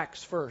the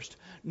facts first,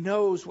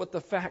 knows what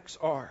the facts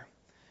are.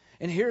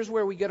 And here's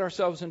where we get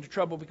ourselves into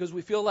trouble, because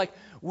we feel like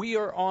we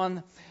are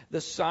on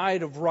the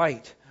side of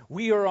right.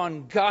 We are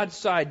on God's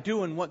side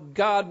doing what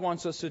God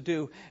wants us to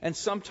do. And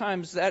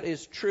sometimes that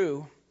is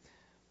true.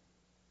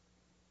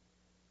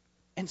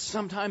 And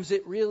sometimes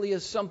it really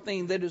is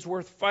something that is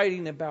worth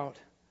fighting about.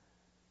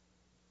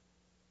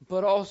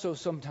 But also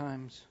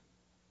sometimes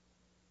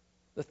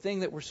the thing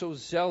that we're so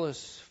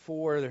zealous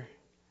for,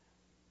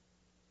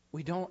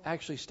 we don't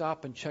actually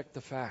stop and check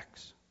the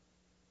facts.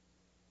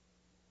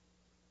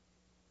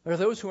 There are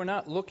those who are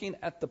not looking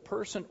at the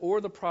person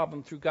or the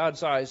problem through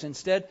God's eyes.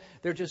 Instead,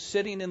 they're just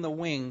sitting in the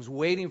wings,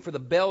 waiting for the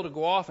bell to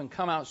go off and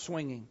come out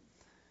swinging.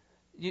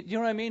 You know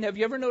what I mean? Have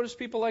you ever noticed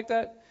people like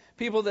that?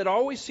 People that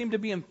always seem to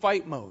be in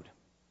fight mode.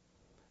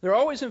 They're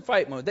always in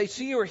fight mode. They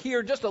see or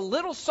hear just a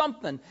little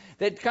something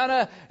that kind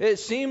of it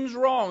seems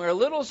wrong, or a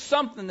little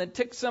something that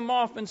ticks them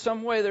off in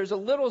some way. There's a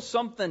little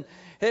something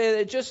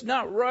that's just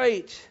not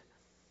right.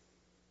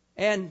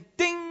 And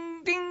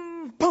ding,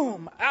 ding,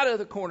 boom, out of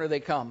the corner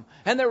they come.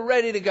 And they're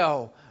ready to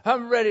go.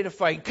 I'm ready to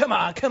fight. Come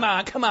on, come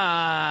on, come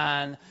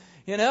on.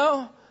 You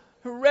know,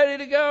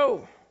 ready to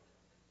go.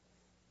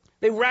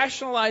 They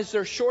rationalize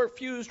their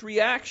short-fused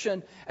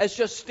reaction as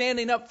just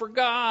standing up for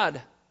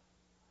God.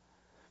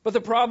 But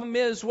the problem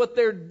is what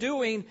they're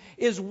doing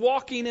is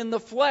walking in the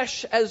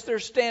flesh as they're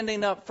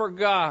standing up for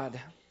God.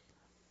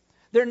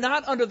 They're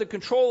not under the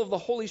control of the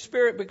Holy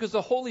Spirit, because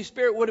the Holy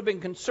Spirit would have been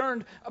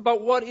concerned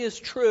about what is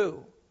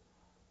true.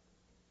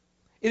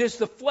 It is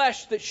the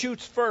flesh that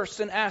shoots first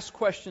and asks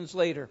questions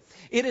later.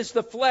 It is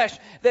the flesh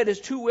that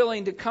is too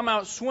willing to come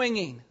out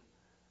swinging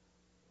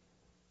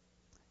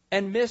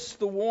and miss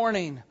the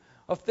warning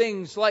of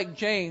things like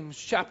James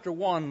chapter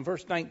 1,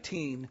 verse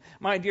 19.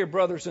 My dear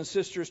brothers and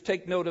sisters,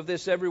 take note of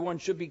this. Everyone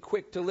should be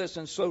quick to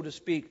listen, slow to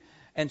speak,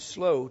 and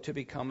slow to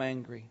become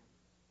angry.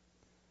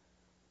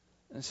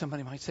 And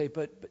somebody might say,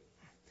 but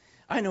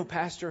I know,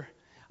 Pastor,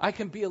 I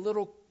can be a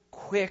little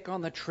quick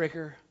on the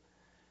trigger,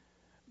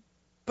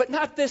 but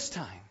not this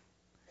time.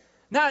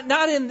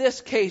 Not in this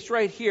case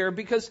right here,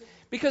 because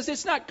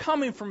it's not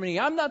coming from me.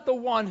 I'm not the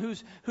one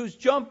who's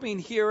jumping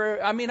here.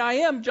 I mean, I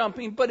am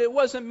jumping, but it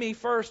wasn't me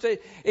first.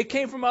 It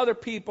came from other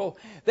people.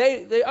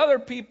 The other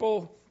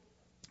people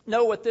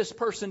know what this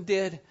person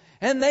did,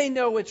 and they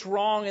know it's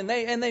wrong, and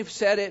they've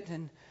said it,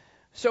 and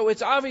so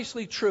it's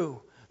obviously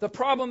true. The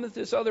problem that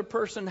this other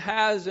person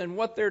has and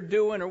what they're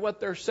doing or what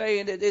they're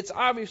saying, it's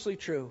obviously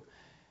true.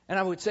 And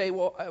I would say,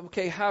 well,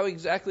 okay, how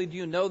exactly do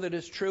you know that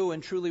it's true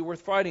and truly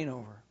worth fighting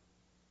over?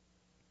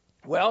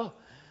 Well,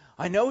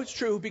 I know it's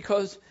true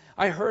because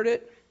I heard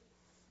it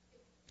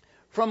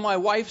from my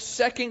wife's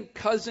second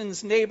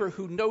cousin's neighbor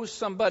who knows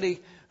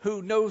somebody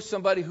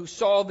who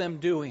saw them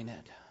doing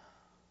it.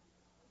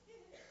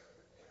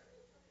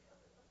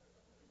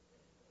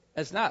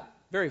 It's not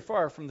very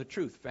far from the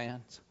truth,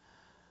 fans.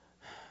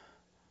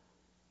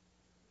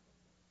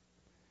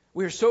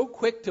 We are so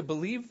quick to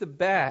believe the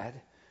bad,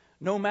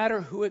 no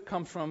matter who it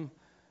comes from,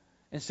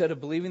 instead of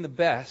believing the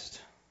best.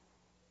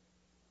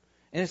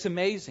 And it's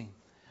amazing.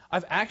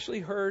 I've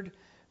actually heard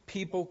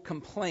people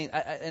complain,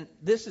 and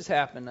this has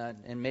happened,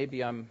 and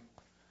maybe I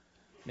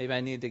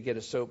need to get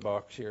a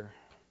soapbox here,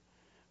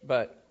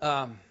 but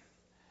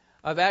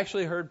I've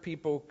actually heard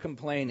people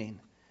complaining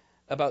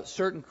about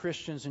certain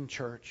Christians in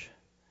church.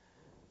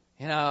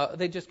 You know,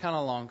 they just kind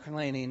of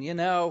complaining, you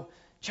know,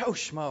 Joe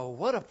Schmo,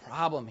 what a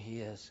problem he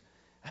is.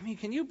 I mean,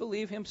 can you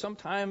believe him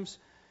sometimes?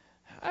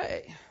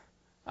 I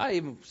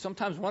even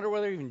sometimes wonder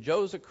whether even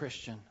Joe's a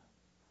Christian.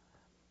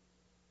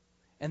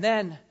 And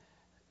then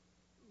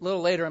a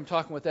little later, I'm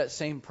talking with that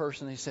same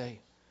person. They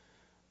say,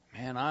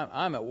 man,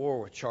 I'm at war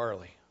with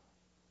Charlie.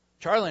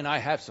 Charlie and I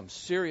have some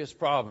serious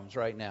problems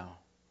right now.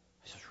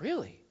 I says,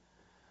 really?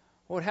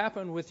 What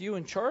happened with you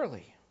and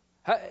Charlie?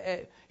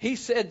 He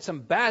said some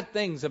bad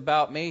things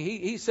about me.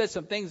 He said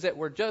some things that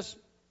were just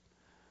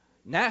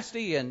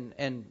nasty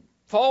and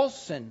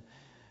false. And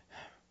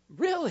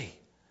really?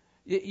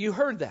 You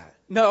heard that?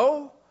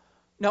 No,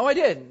 I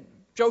didn't.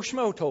 Joe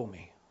Schmo told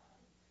me.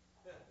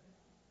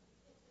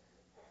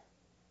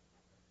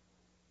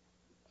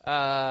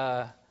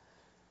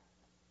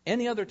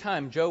 Any other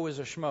time, Joe is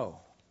a schmo.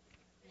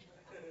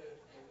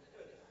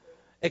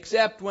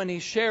 Except when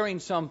he's sharing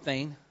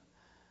something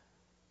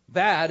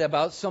bad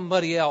about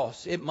somebody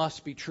else, it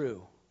must be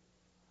true.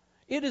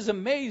 It is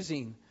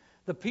amazing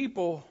the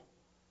people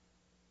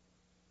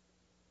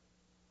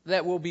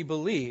that will be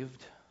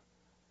believed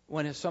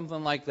when it's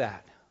something like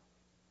that.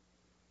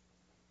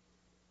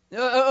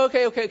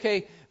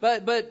 Okay.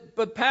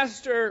 But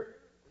Pastor,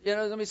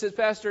 somebody says,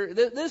 Pastor,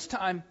 this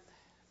time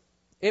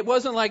it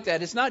wasn't like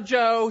that. It's not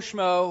Joe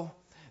Schmo.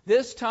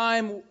 This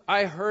time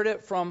I heard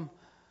it from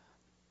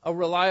a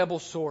reliable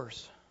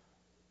source.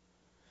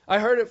 I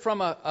heard it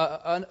from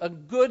a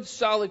good,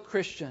 solid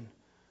Christian.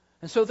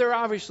 And so they're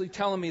obviously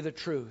telling me the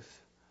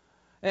truth.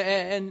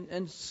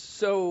 And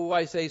so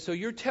I say, so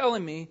you're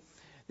telling me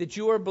that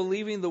you are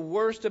believing the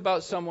worst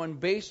about someone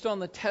based on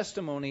the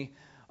testimony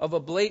of a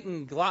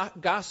blatant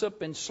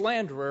gossip and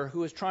slanderer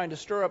who is trying to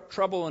stir up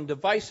trouble and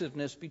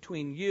divisiveness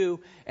between you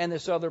and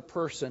this other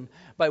person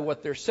by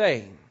what they're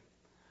saying.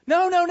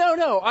 No.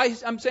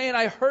 I'm saying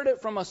I heard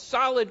it from a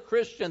solid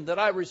Christian that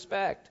I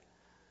respect.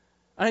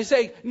 And I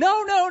say,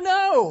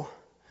 no.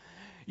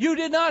 You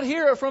did not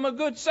hear it from a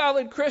good,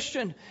 solid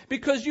Christian,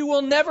 because you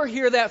will never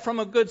hear that from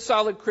a good,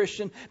 solid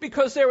Christian,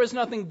 because there is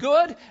nothing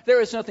good,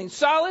 there is nothing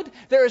solid,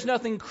 there is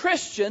nothing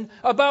Christian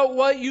about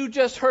what you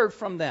just heard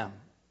from them.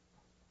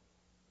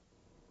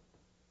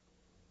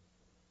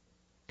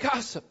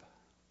 Gossip.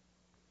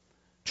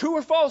 True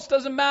or false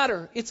doesn't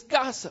matter. It's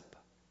gossip.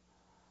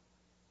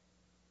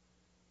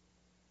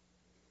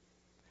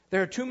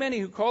 There are too many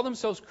who call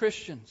themselves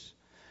Christians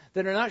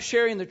that are not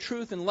sharing the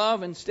truth and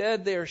love.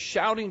 Instead, they are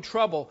shouting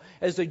trouble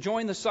as they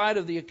join the side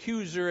of the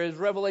accuser, as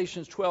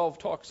Revelation 12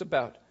 talks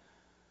about,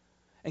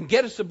 and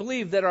get us to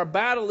believe that our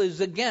battle is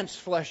against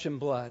flesh and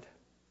blood.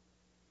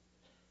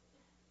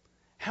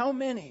 How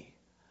many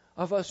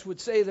of us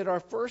would say that our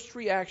first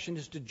reaction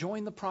is to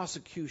join the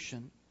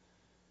prosecution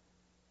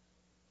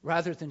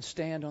rather than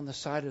stand on the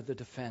side of the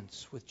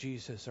defense with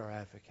Jesus, our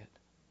advocate?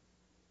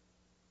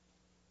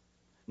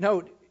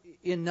 Note,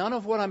 in none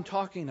of what I'm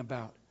talking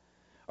about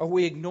are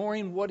we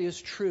ignoring what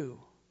is true.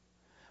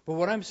 But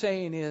what I'm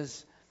saying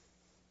is,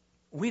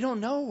 we don't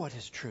know what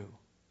is true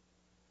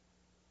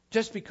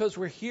just because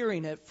we're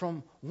hearing it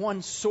from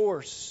one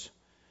source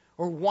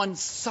or one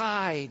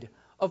side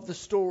of the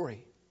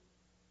story.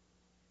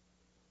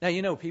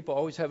 Now, people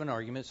always have an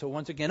argument. So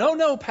once again, oh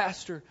no,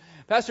 Pastor,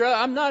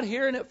 I'm not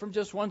hearing it from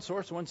just one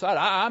source, one side.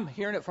 I'm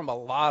hearing it from a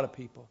lot of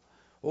people.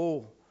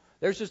 Oh,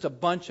 there's just a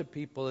bunch of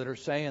people that are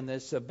saying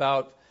this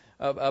about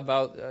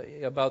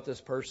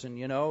this person.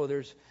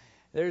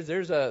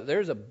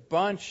 There's a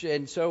bunch,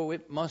 and so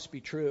it must be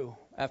true.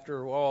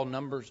 After all,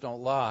 numbers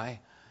don't lie.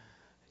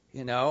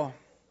 They're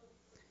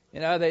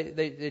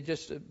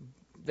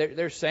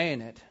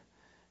saying it.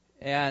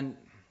 And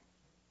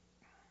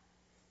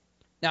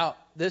now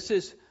this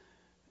is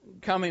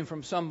coming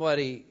from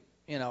somebody,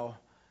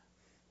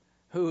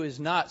 who is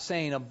not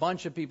saying a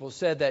bunch of people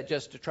said that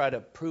just to try to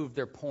prove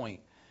their point,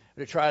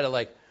 to try to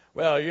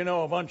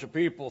a bunch of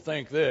people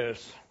think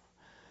this.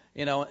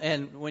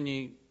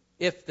 And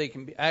if they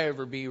can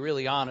ever be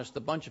really honest, a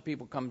bunch of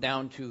people come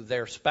down to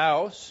their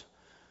spouse,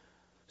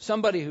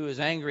 somebody who is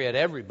angry at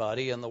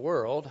everybody in the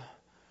world,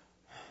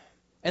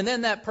 and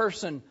then that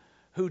person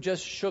who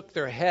just shook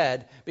their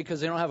head because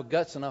they don't have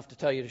guts enough to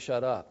tell you to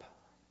shut up.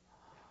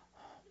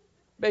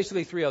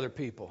 Basically 3 other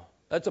people.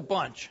 That's a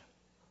bunch.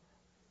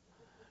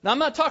 Now, I'm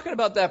not talking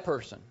about that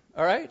person,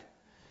 all right?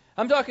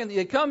 I'm talking,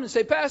 they come and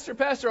say, Pastor,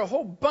 a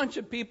whole bunch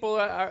of people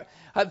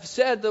have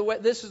said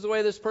this is the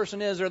way this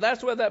person is, or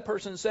that's what that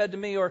person said to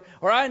me, or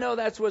I know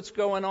that's what's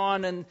going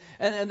on, and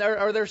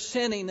they're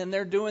sinning and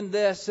they're doing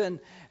this,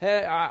 and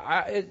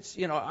it's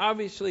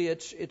obviously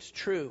it's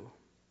true.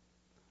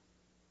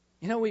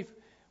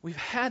 We've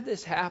had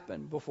this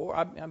happen before.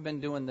 I've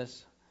been doing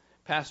this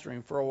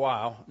pastoring for a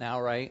while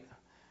now, right?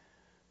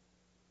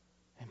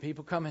 And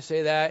people come and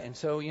say that, and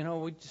so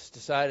we just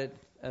decided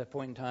at a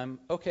point in time,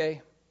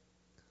 okay.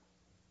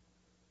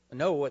 I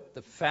know what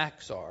the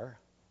facts are.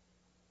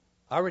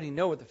 I already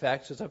know what the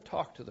facts is. I've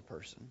talked to the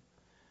person.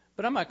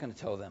 But I'm not going to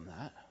tell them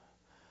that,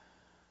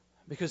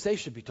 because they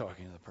should be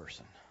talking to the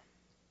person.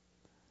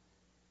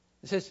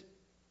 It says,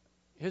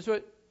 here's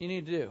what you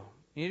need to do.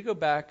 You need to go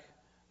back,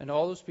 and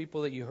all those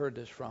people that you heard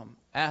this from,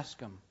 ask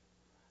them,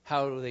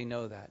 how do they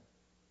know that?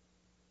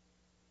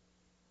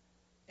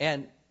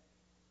 And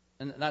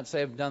not to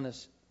say I've done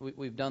this,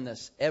 we've done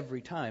this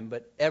every time,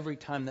 but every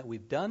time that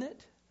we've done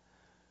it,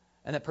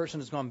 and that person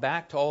has gone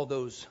back to all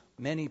those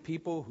many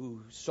people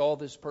who saw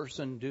this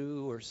person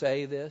do or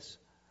say this,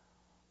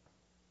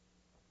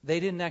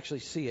 they didn't actually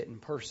see it in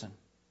person.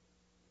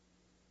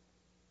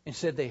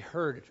 Instead, they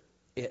heard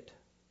it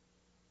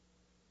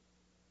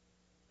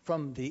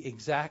from the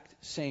exact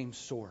same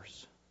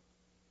source.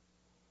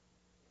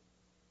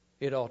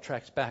 It all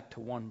tracks back to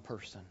one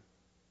person.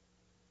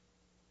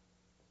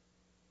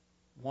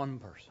 One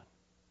person.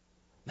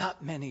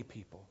 Not many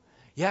people.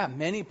 Yeah,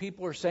 many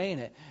people are saying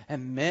it,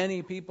 and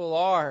many people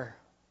are.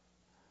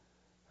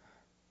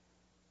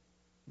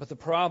 But the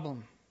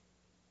problem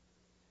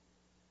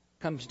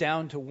comes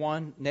down to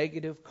one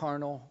negative,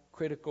 carnal,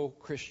 critical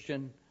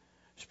Christian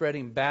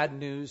spreading bad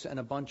news and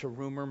a bunch of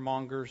rumor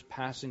mongers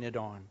passing it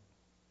on.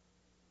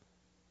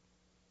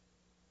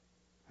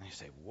 And you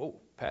say, whoa,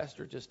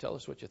 Pastor, just tell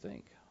us what you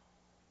think.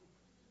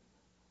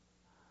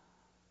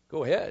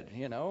 Go ahead,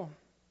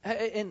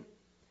 And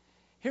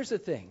Here's the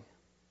thing.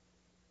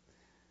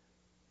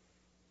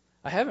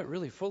 I haven't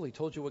really fully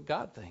told you what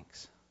God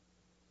thinks.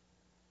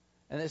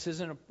 And this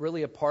isn't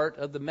really a part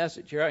of the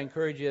message here. I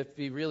encourage you, if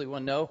you really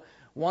want to know,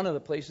 one of the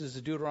places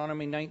is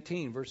Deuteronomy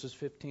 19, verses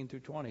 15 through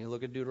 20.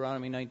 Look at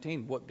Deuteronomy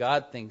 19, what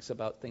God thinks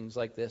about things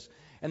like this.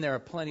 And there are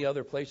plenty of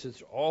other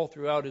places all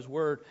throughout His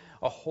Word,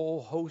 a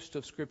whole host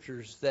of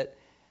scriptures that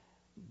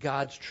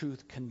God's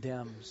truth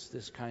condemns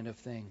this kind of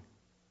thing.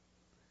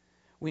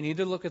 We need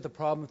to look at the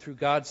problem through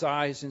God's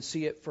eyes and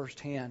see it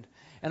firsthand.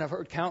 And I've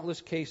heard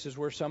countless cases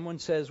where someone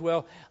says,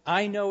 well,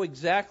 I know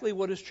exactly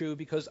what is true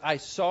because I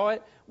saw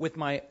it with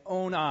my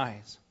own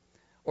eyes.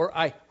 Or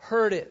I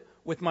heard it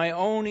with my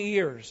own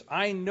ears.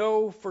 I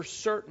know for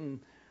certain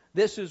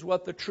this is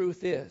what the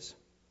truth is.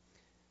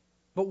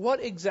 But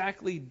what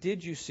exactly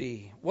did you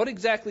see? What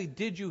exactly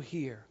did you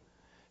hear?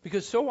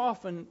 Because so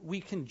often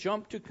we can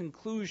jump to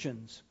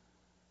conclusions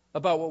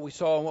about what we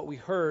saw and what we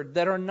heard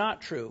that are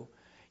not true.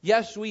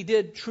 Yes, we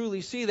did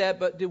truly see that,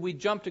 but did we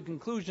jump to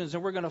conclusions?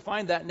 And we're going to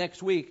find that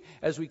next week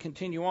as we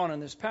continue on in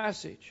this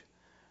passage.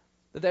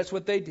 That's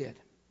what they did.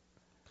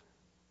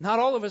 Not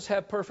all of us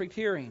have perfect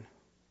hearing.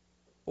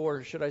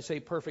 Or should I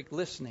say perfect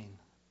listening?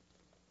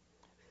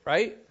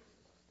 Right?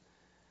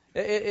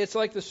 It's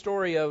like the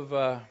story of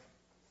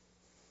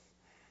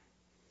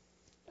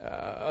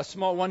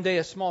one day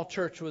a small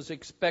church was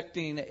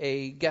expecting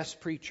a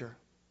guest preacher.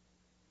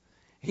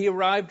 He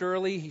arrived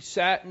early. He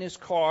sat in his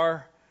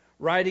car,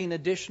 writing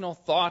additional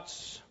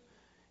thoughts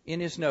in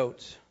his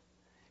notes.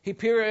 He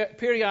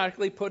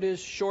periodically put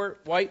his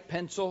short white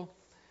pencil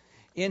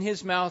in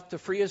his mouth to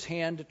free his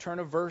hand to turn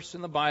a verse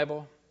in the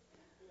Bible.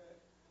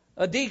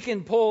 A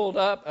deacon pulled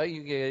up.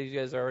 You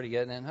guys are already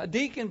getting in. A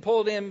deacon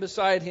pulled in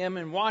beside him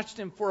and watched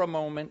him for a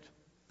moment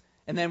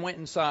and then went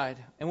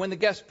inside. And when the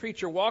guest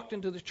preacher walked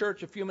into the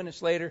church a few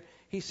minutes later,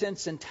 he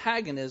sensed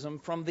antagonism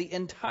from the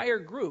entire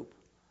group.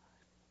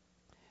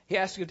 He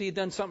asked if he had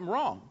done something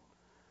wrong.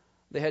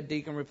 The head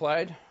deacon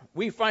replied,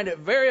 "We find it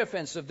very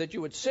offensive that you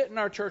would sit in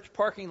our church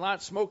parking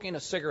lot smoking a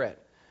cigarette,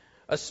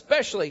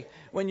 especially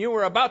when you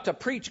were about to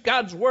preach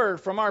God's word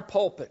from our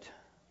pulpit."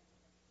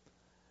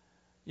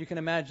 You can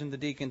imagine the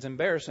deacon's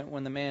embarrassment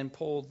when the man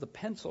pulled the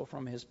pencil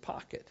from his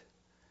pocket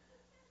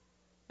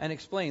and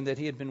explained that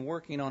he had been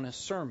working on a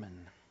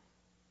sermon.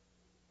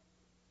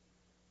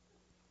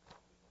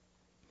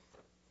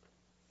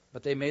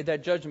 But they made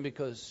that judgment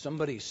because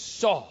somebody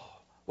saw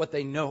what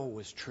they know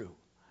was true,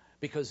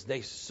 because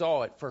they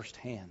saw it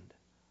firsthand.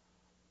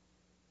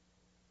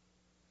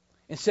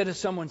 Instead of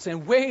someone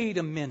saying, wait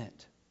a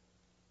minute,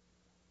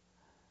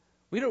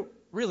 we don't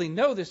really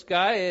know this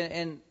guy,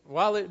 and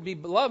while it would be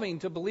loving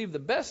to believe the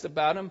best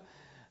about him,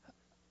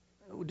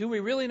 do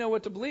we really know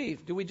what to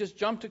believe? Do we just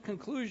jump to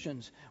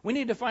conclusions? We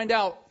need to find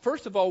out,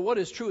 first of all, what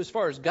is true as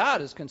far as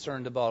God is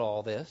concerned about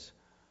all this.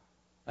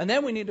 And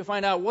then we need to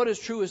find out what is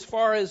true as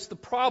far as the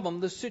problem,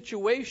 the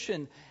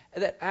situation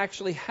that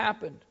actually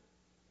happened.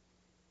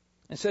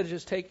 Instead of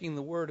just taking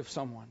the word of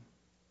someone.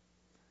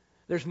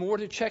 There's more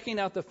to checking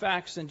out the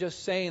facts than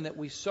just saying that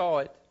we saw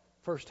it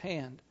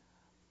firsthand.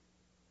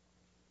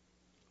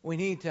 We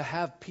need to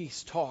have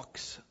peace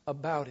talks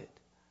about it.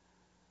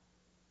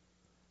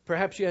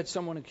 Perhaps you had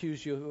someone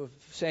accuse you of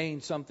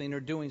saying something or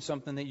doing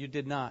something that you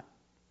did not.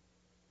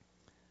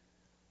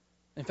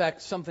 In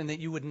fact, something that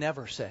you would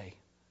never say.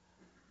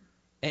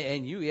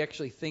 And you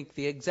actually think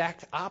the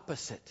exact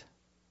opposite.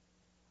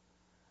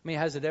 I mean,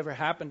 has it ever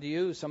happened to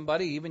you?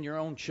 Somebody, even your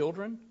own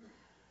children,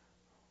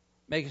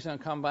 making some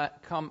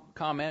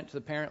comment to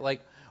the parent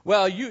like,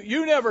 well,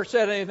 you never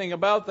said anything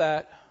about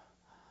that.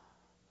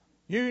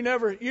 You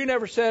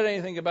never said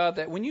anything about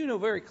that. When you know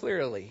very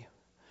clearly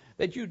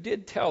that you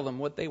did tell them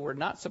what they were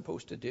not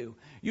supposed to do.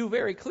 You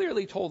very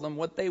clearly told them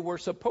what they were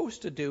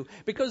supposed to do,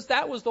 because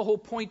that was the whole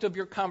point of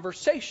your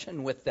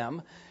conversation with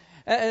them.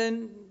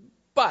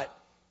 But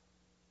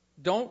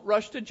don't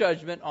rush to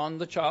judgment on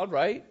the child,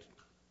 right?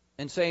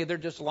 And say they're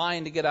just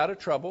lying to get out of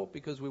trouble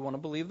because we want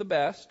to believe the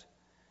best.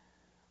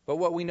 But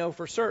what we know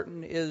for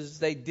certain is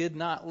they did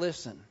not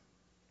listen.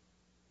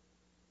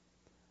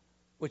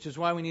 Which is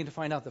why we need to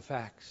find out the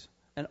facts,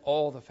 and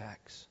all the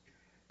facts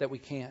that we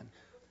can.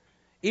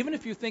 Even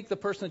if you think the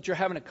person that you're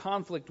having a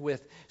conflict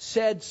with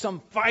said some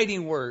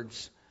fighting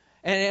words,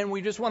 and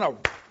we just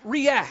want to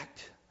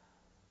react.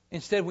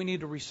 Instead, we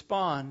need to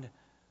respond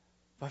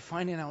by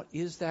finding out,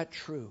 is that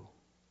true?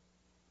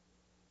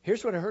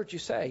 Here's what I heard you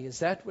say. Is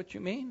that what you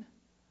mean?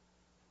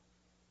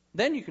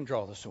 Then you can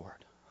draw the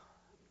sword.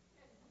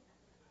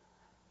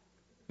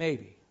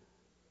 Maybe.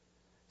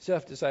 So you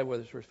have to decide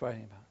whether it's worth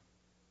fighting about.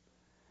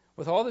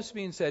 With all this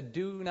being said,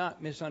 do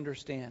not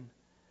misunderstand.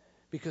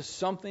 Because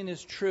something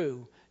is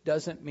true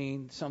doesn't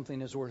mean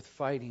something is worth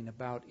fighting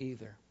about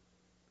either.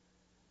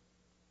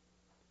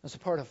 As a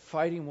part of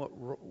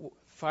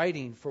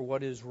fighting for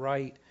what is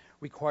right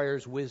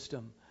requires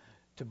wisdom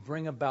to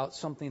bring about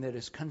something that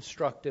is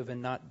constructive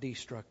and not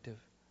destructive.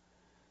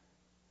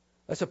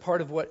 That's a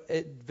part of what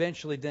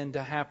eventually then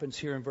happens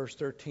here in verse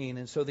 13.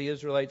 And so the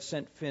Israelites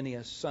sent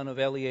Phinehas, son of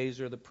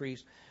Eleazar the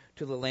priest,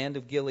 to the land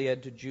of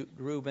Gilead, to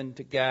Reuben,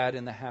 to Gad,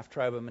 and the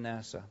half-tribe of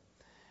Manasseh.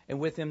 And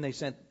with him they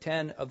sent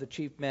 10 of the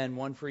chief men,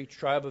 one for each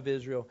tribe of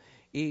Israel,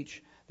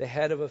 each the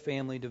head of a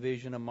family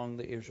division among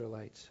the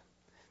Israelites.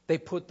 They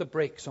put the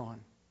brakes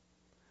on.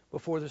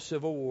 Before the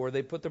Civil War,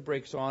 they put the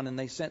brakes on and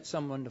they sent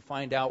someone to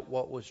find out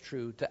what was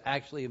true, to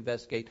actually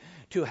investigate,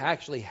 to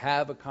actually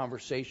have a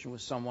conversation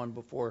with someone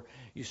before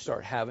you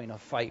start having a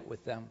fight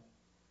with them.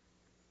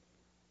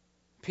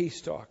 Peace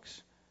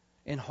talks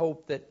in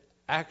hope that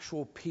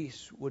actual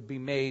peace would be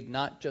made,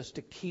 not just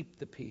to keep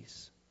the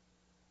peace.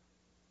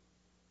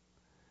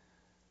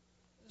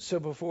 So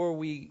before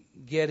we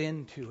get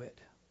into it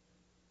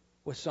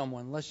with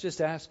someone, let's just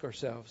ask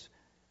ourselves,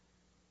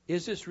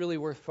 is this really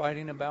worth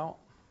fighting about?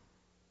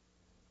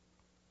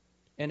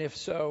 And if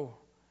so,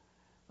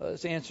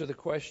 let's answer the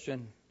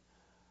question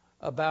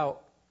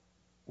about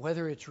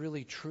whether it's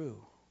really true.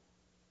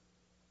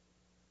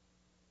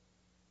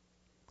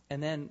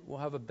 And then we'll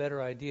have a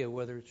better idea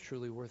whether it's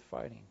truly worth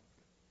fighting.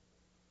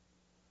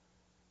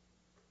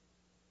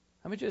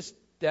 Let me just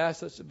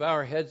ask us to bow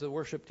our heads, the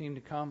worship team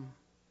to come.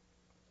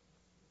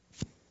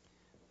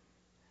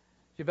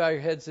 If you bow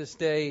your heads this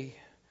day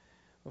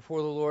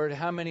before the Lord,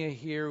 how many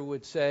here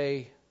would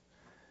say,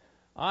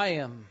 I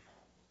am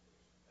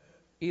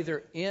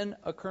either in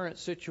a current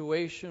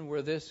situation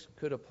where this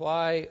could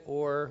apply,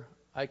 or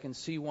I can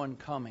see one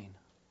coming?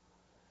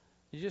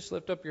 You just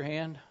lift up your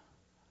hand.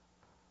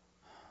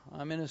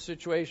 I'm in a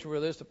situation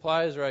where this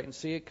applies, or I can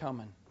see it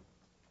coming.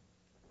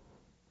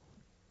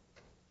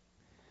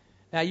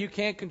 Now, you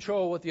can't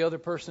control what the other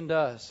person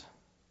does.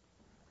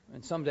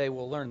 And someday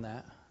we'll learn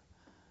that.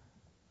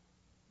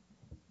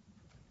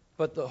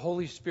 But the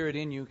Holy Spirit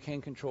in you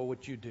can control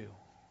what you do.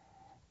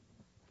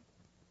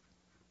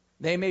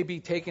 They may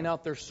be taking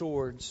out their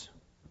swords,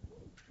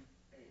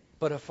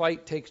 but a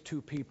fight takes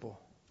two people.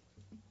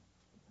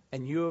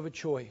 And you have a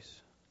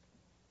choice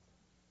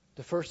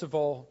to, first of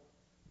all,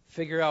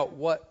 figure out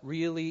what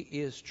really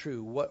is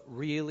true, what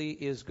really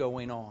is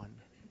going on.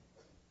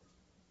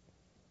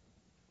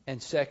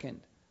 And second,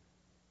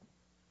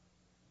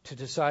 to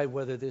decide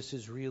whether this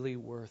is really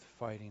worth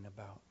fighting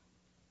about.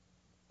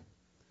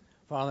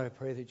 Father, I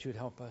pray that you would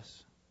help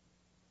us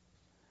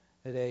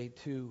today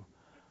to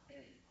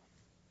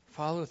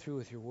follow through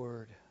with your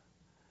word.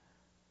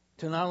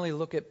 To not only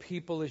look at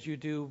people as you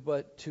do,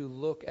 but to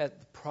look at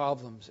the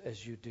problems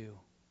as you do.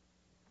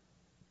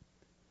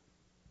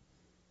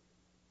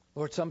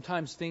 Lord,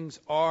 sometimes things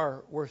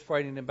are worth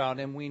fighting about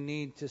and we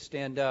need to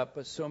stand up,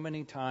 but so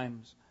many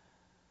times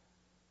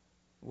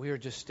we are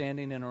just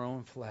standing in our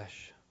own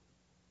flesh.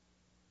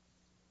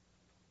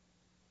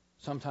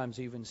 Sometimes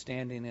even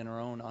standing in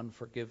our own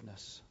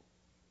unforgiveness.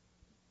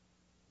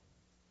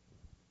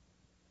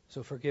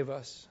 So forgive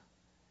us.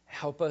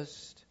 Help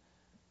us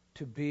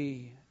to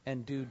be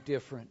and do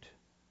different.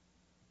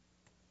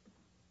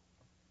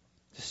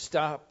 To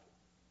stop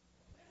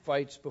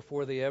fights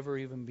before they ever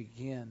even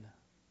begin.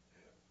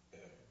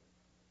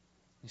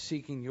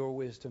 Seeking your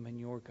wisdom and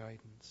your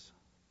guidance.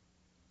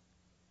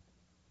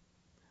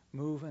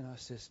 Move in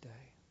us this day.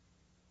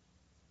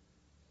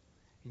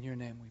 In your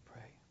name we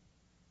pray.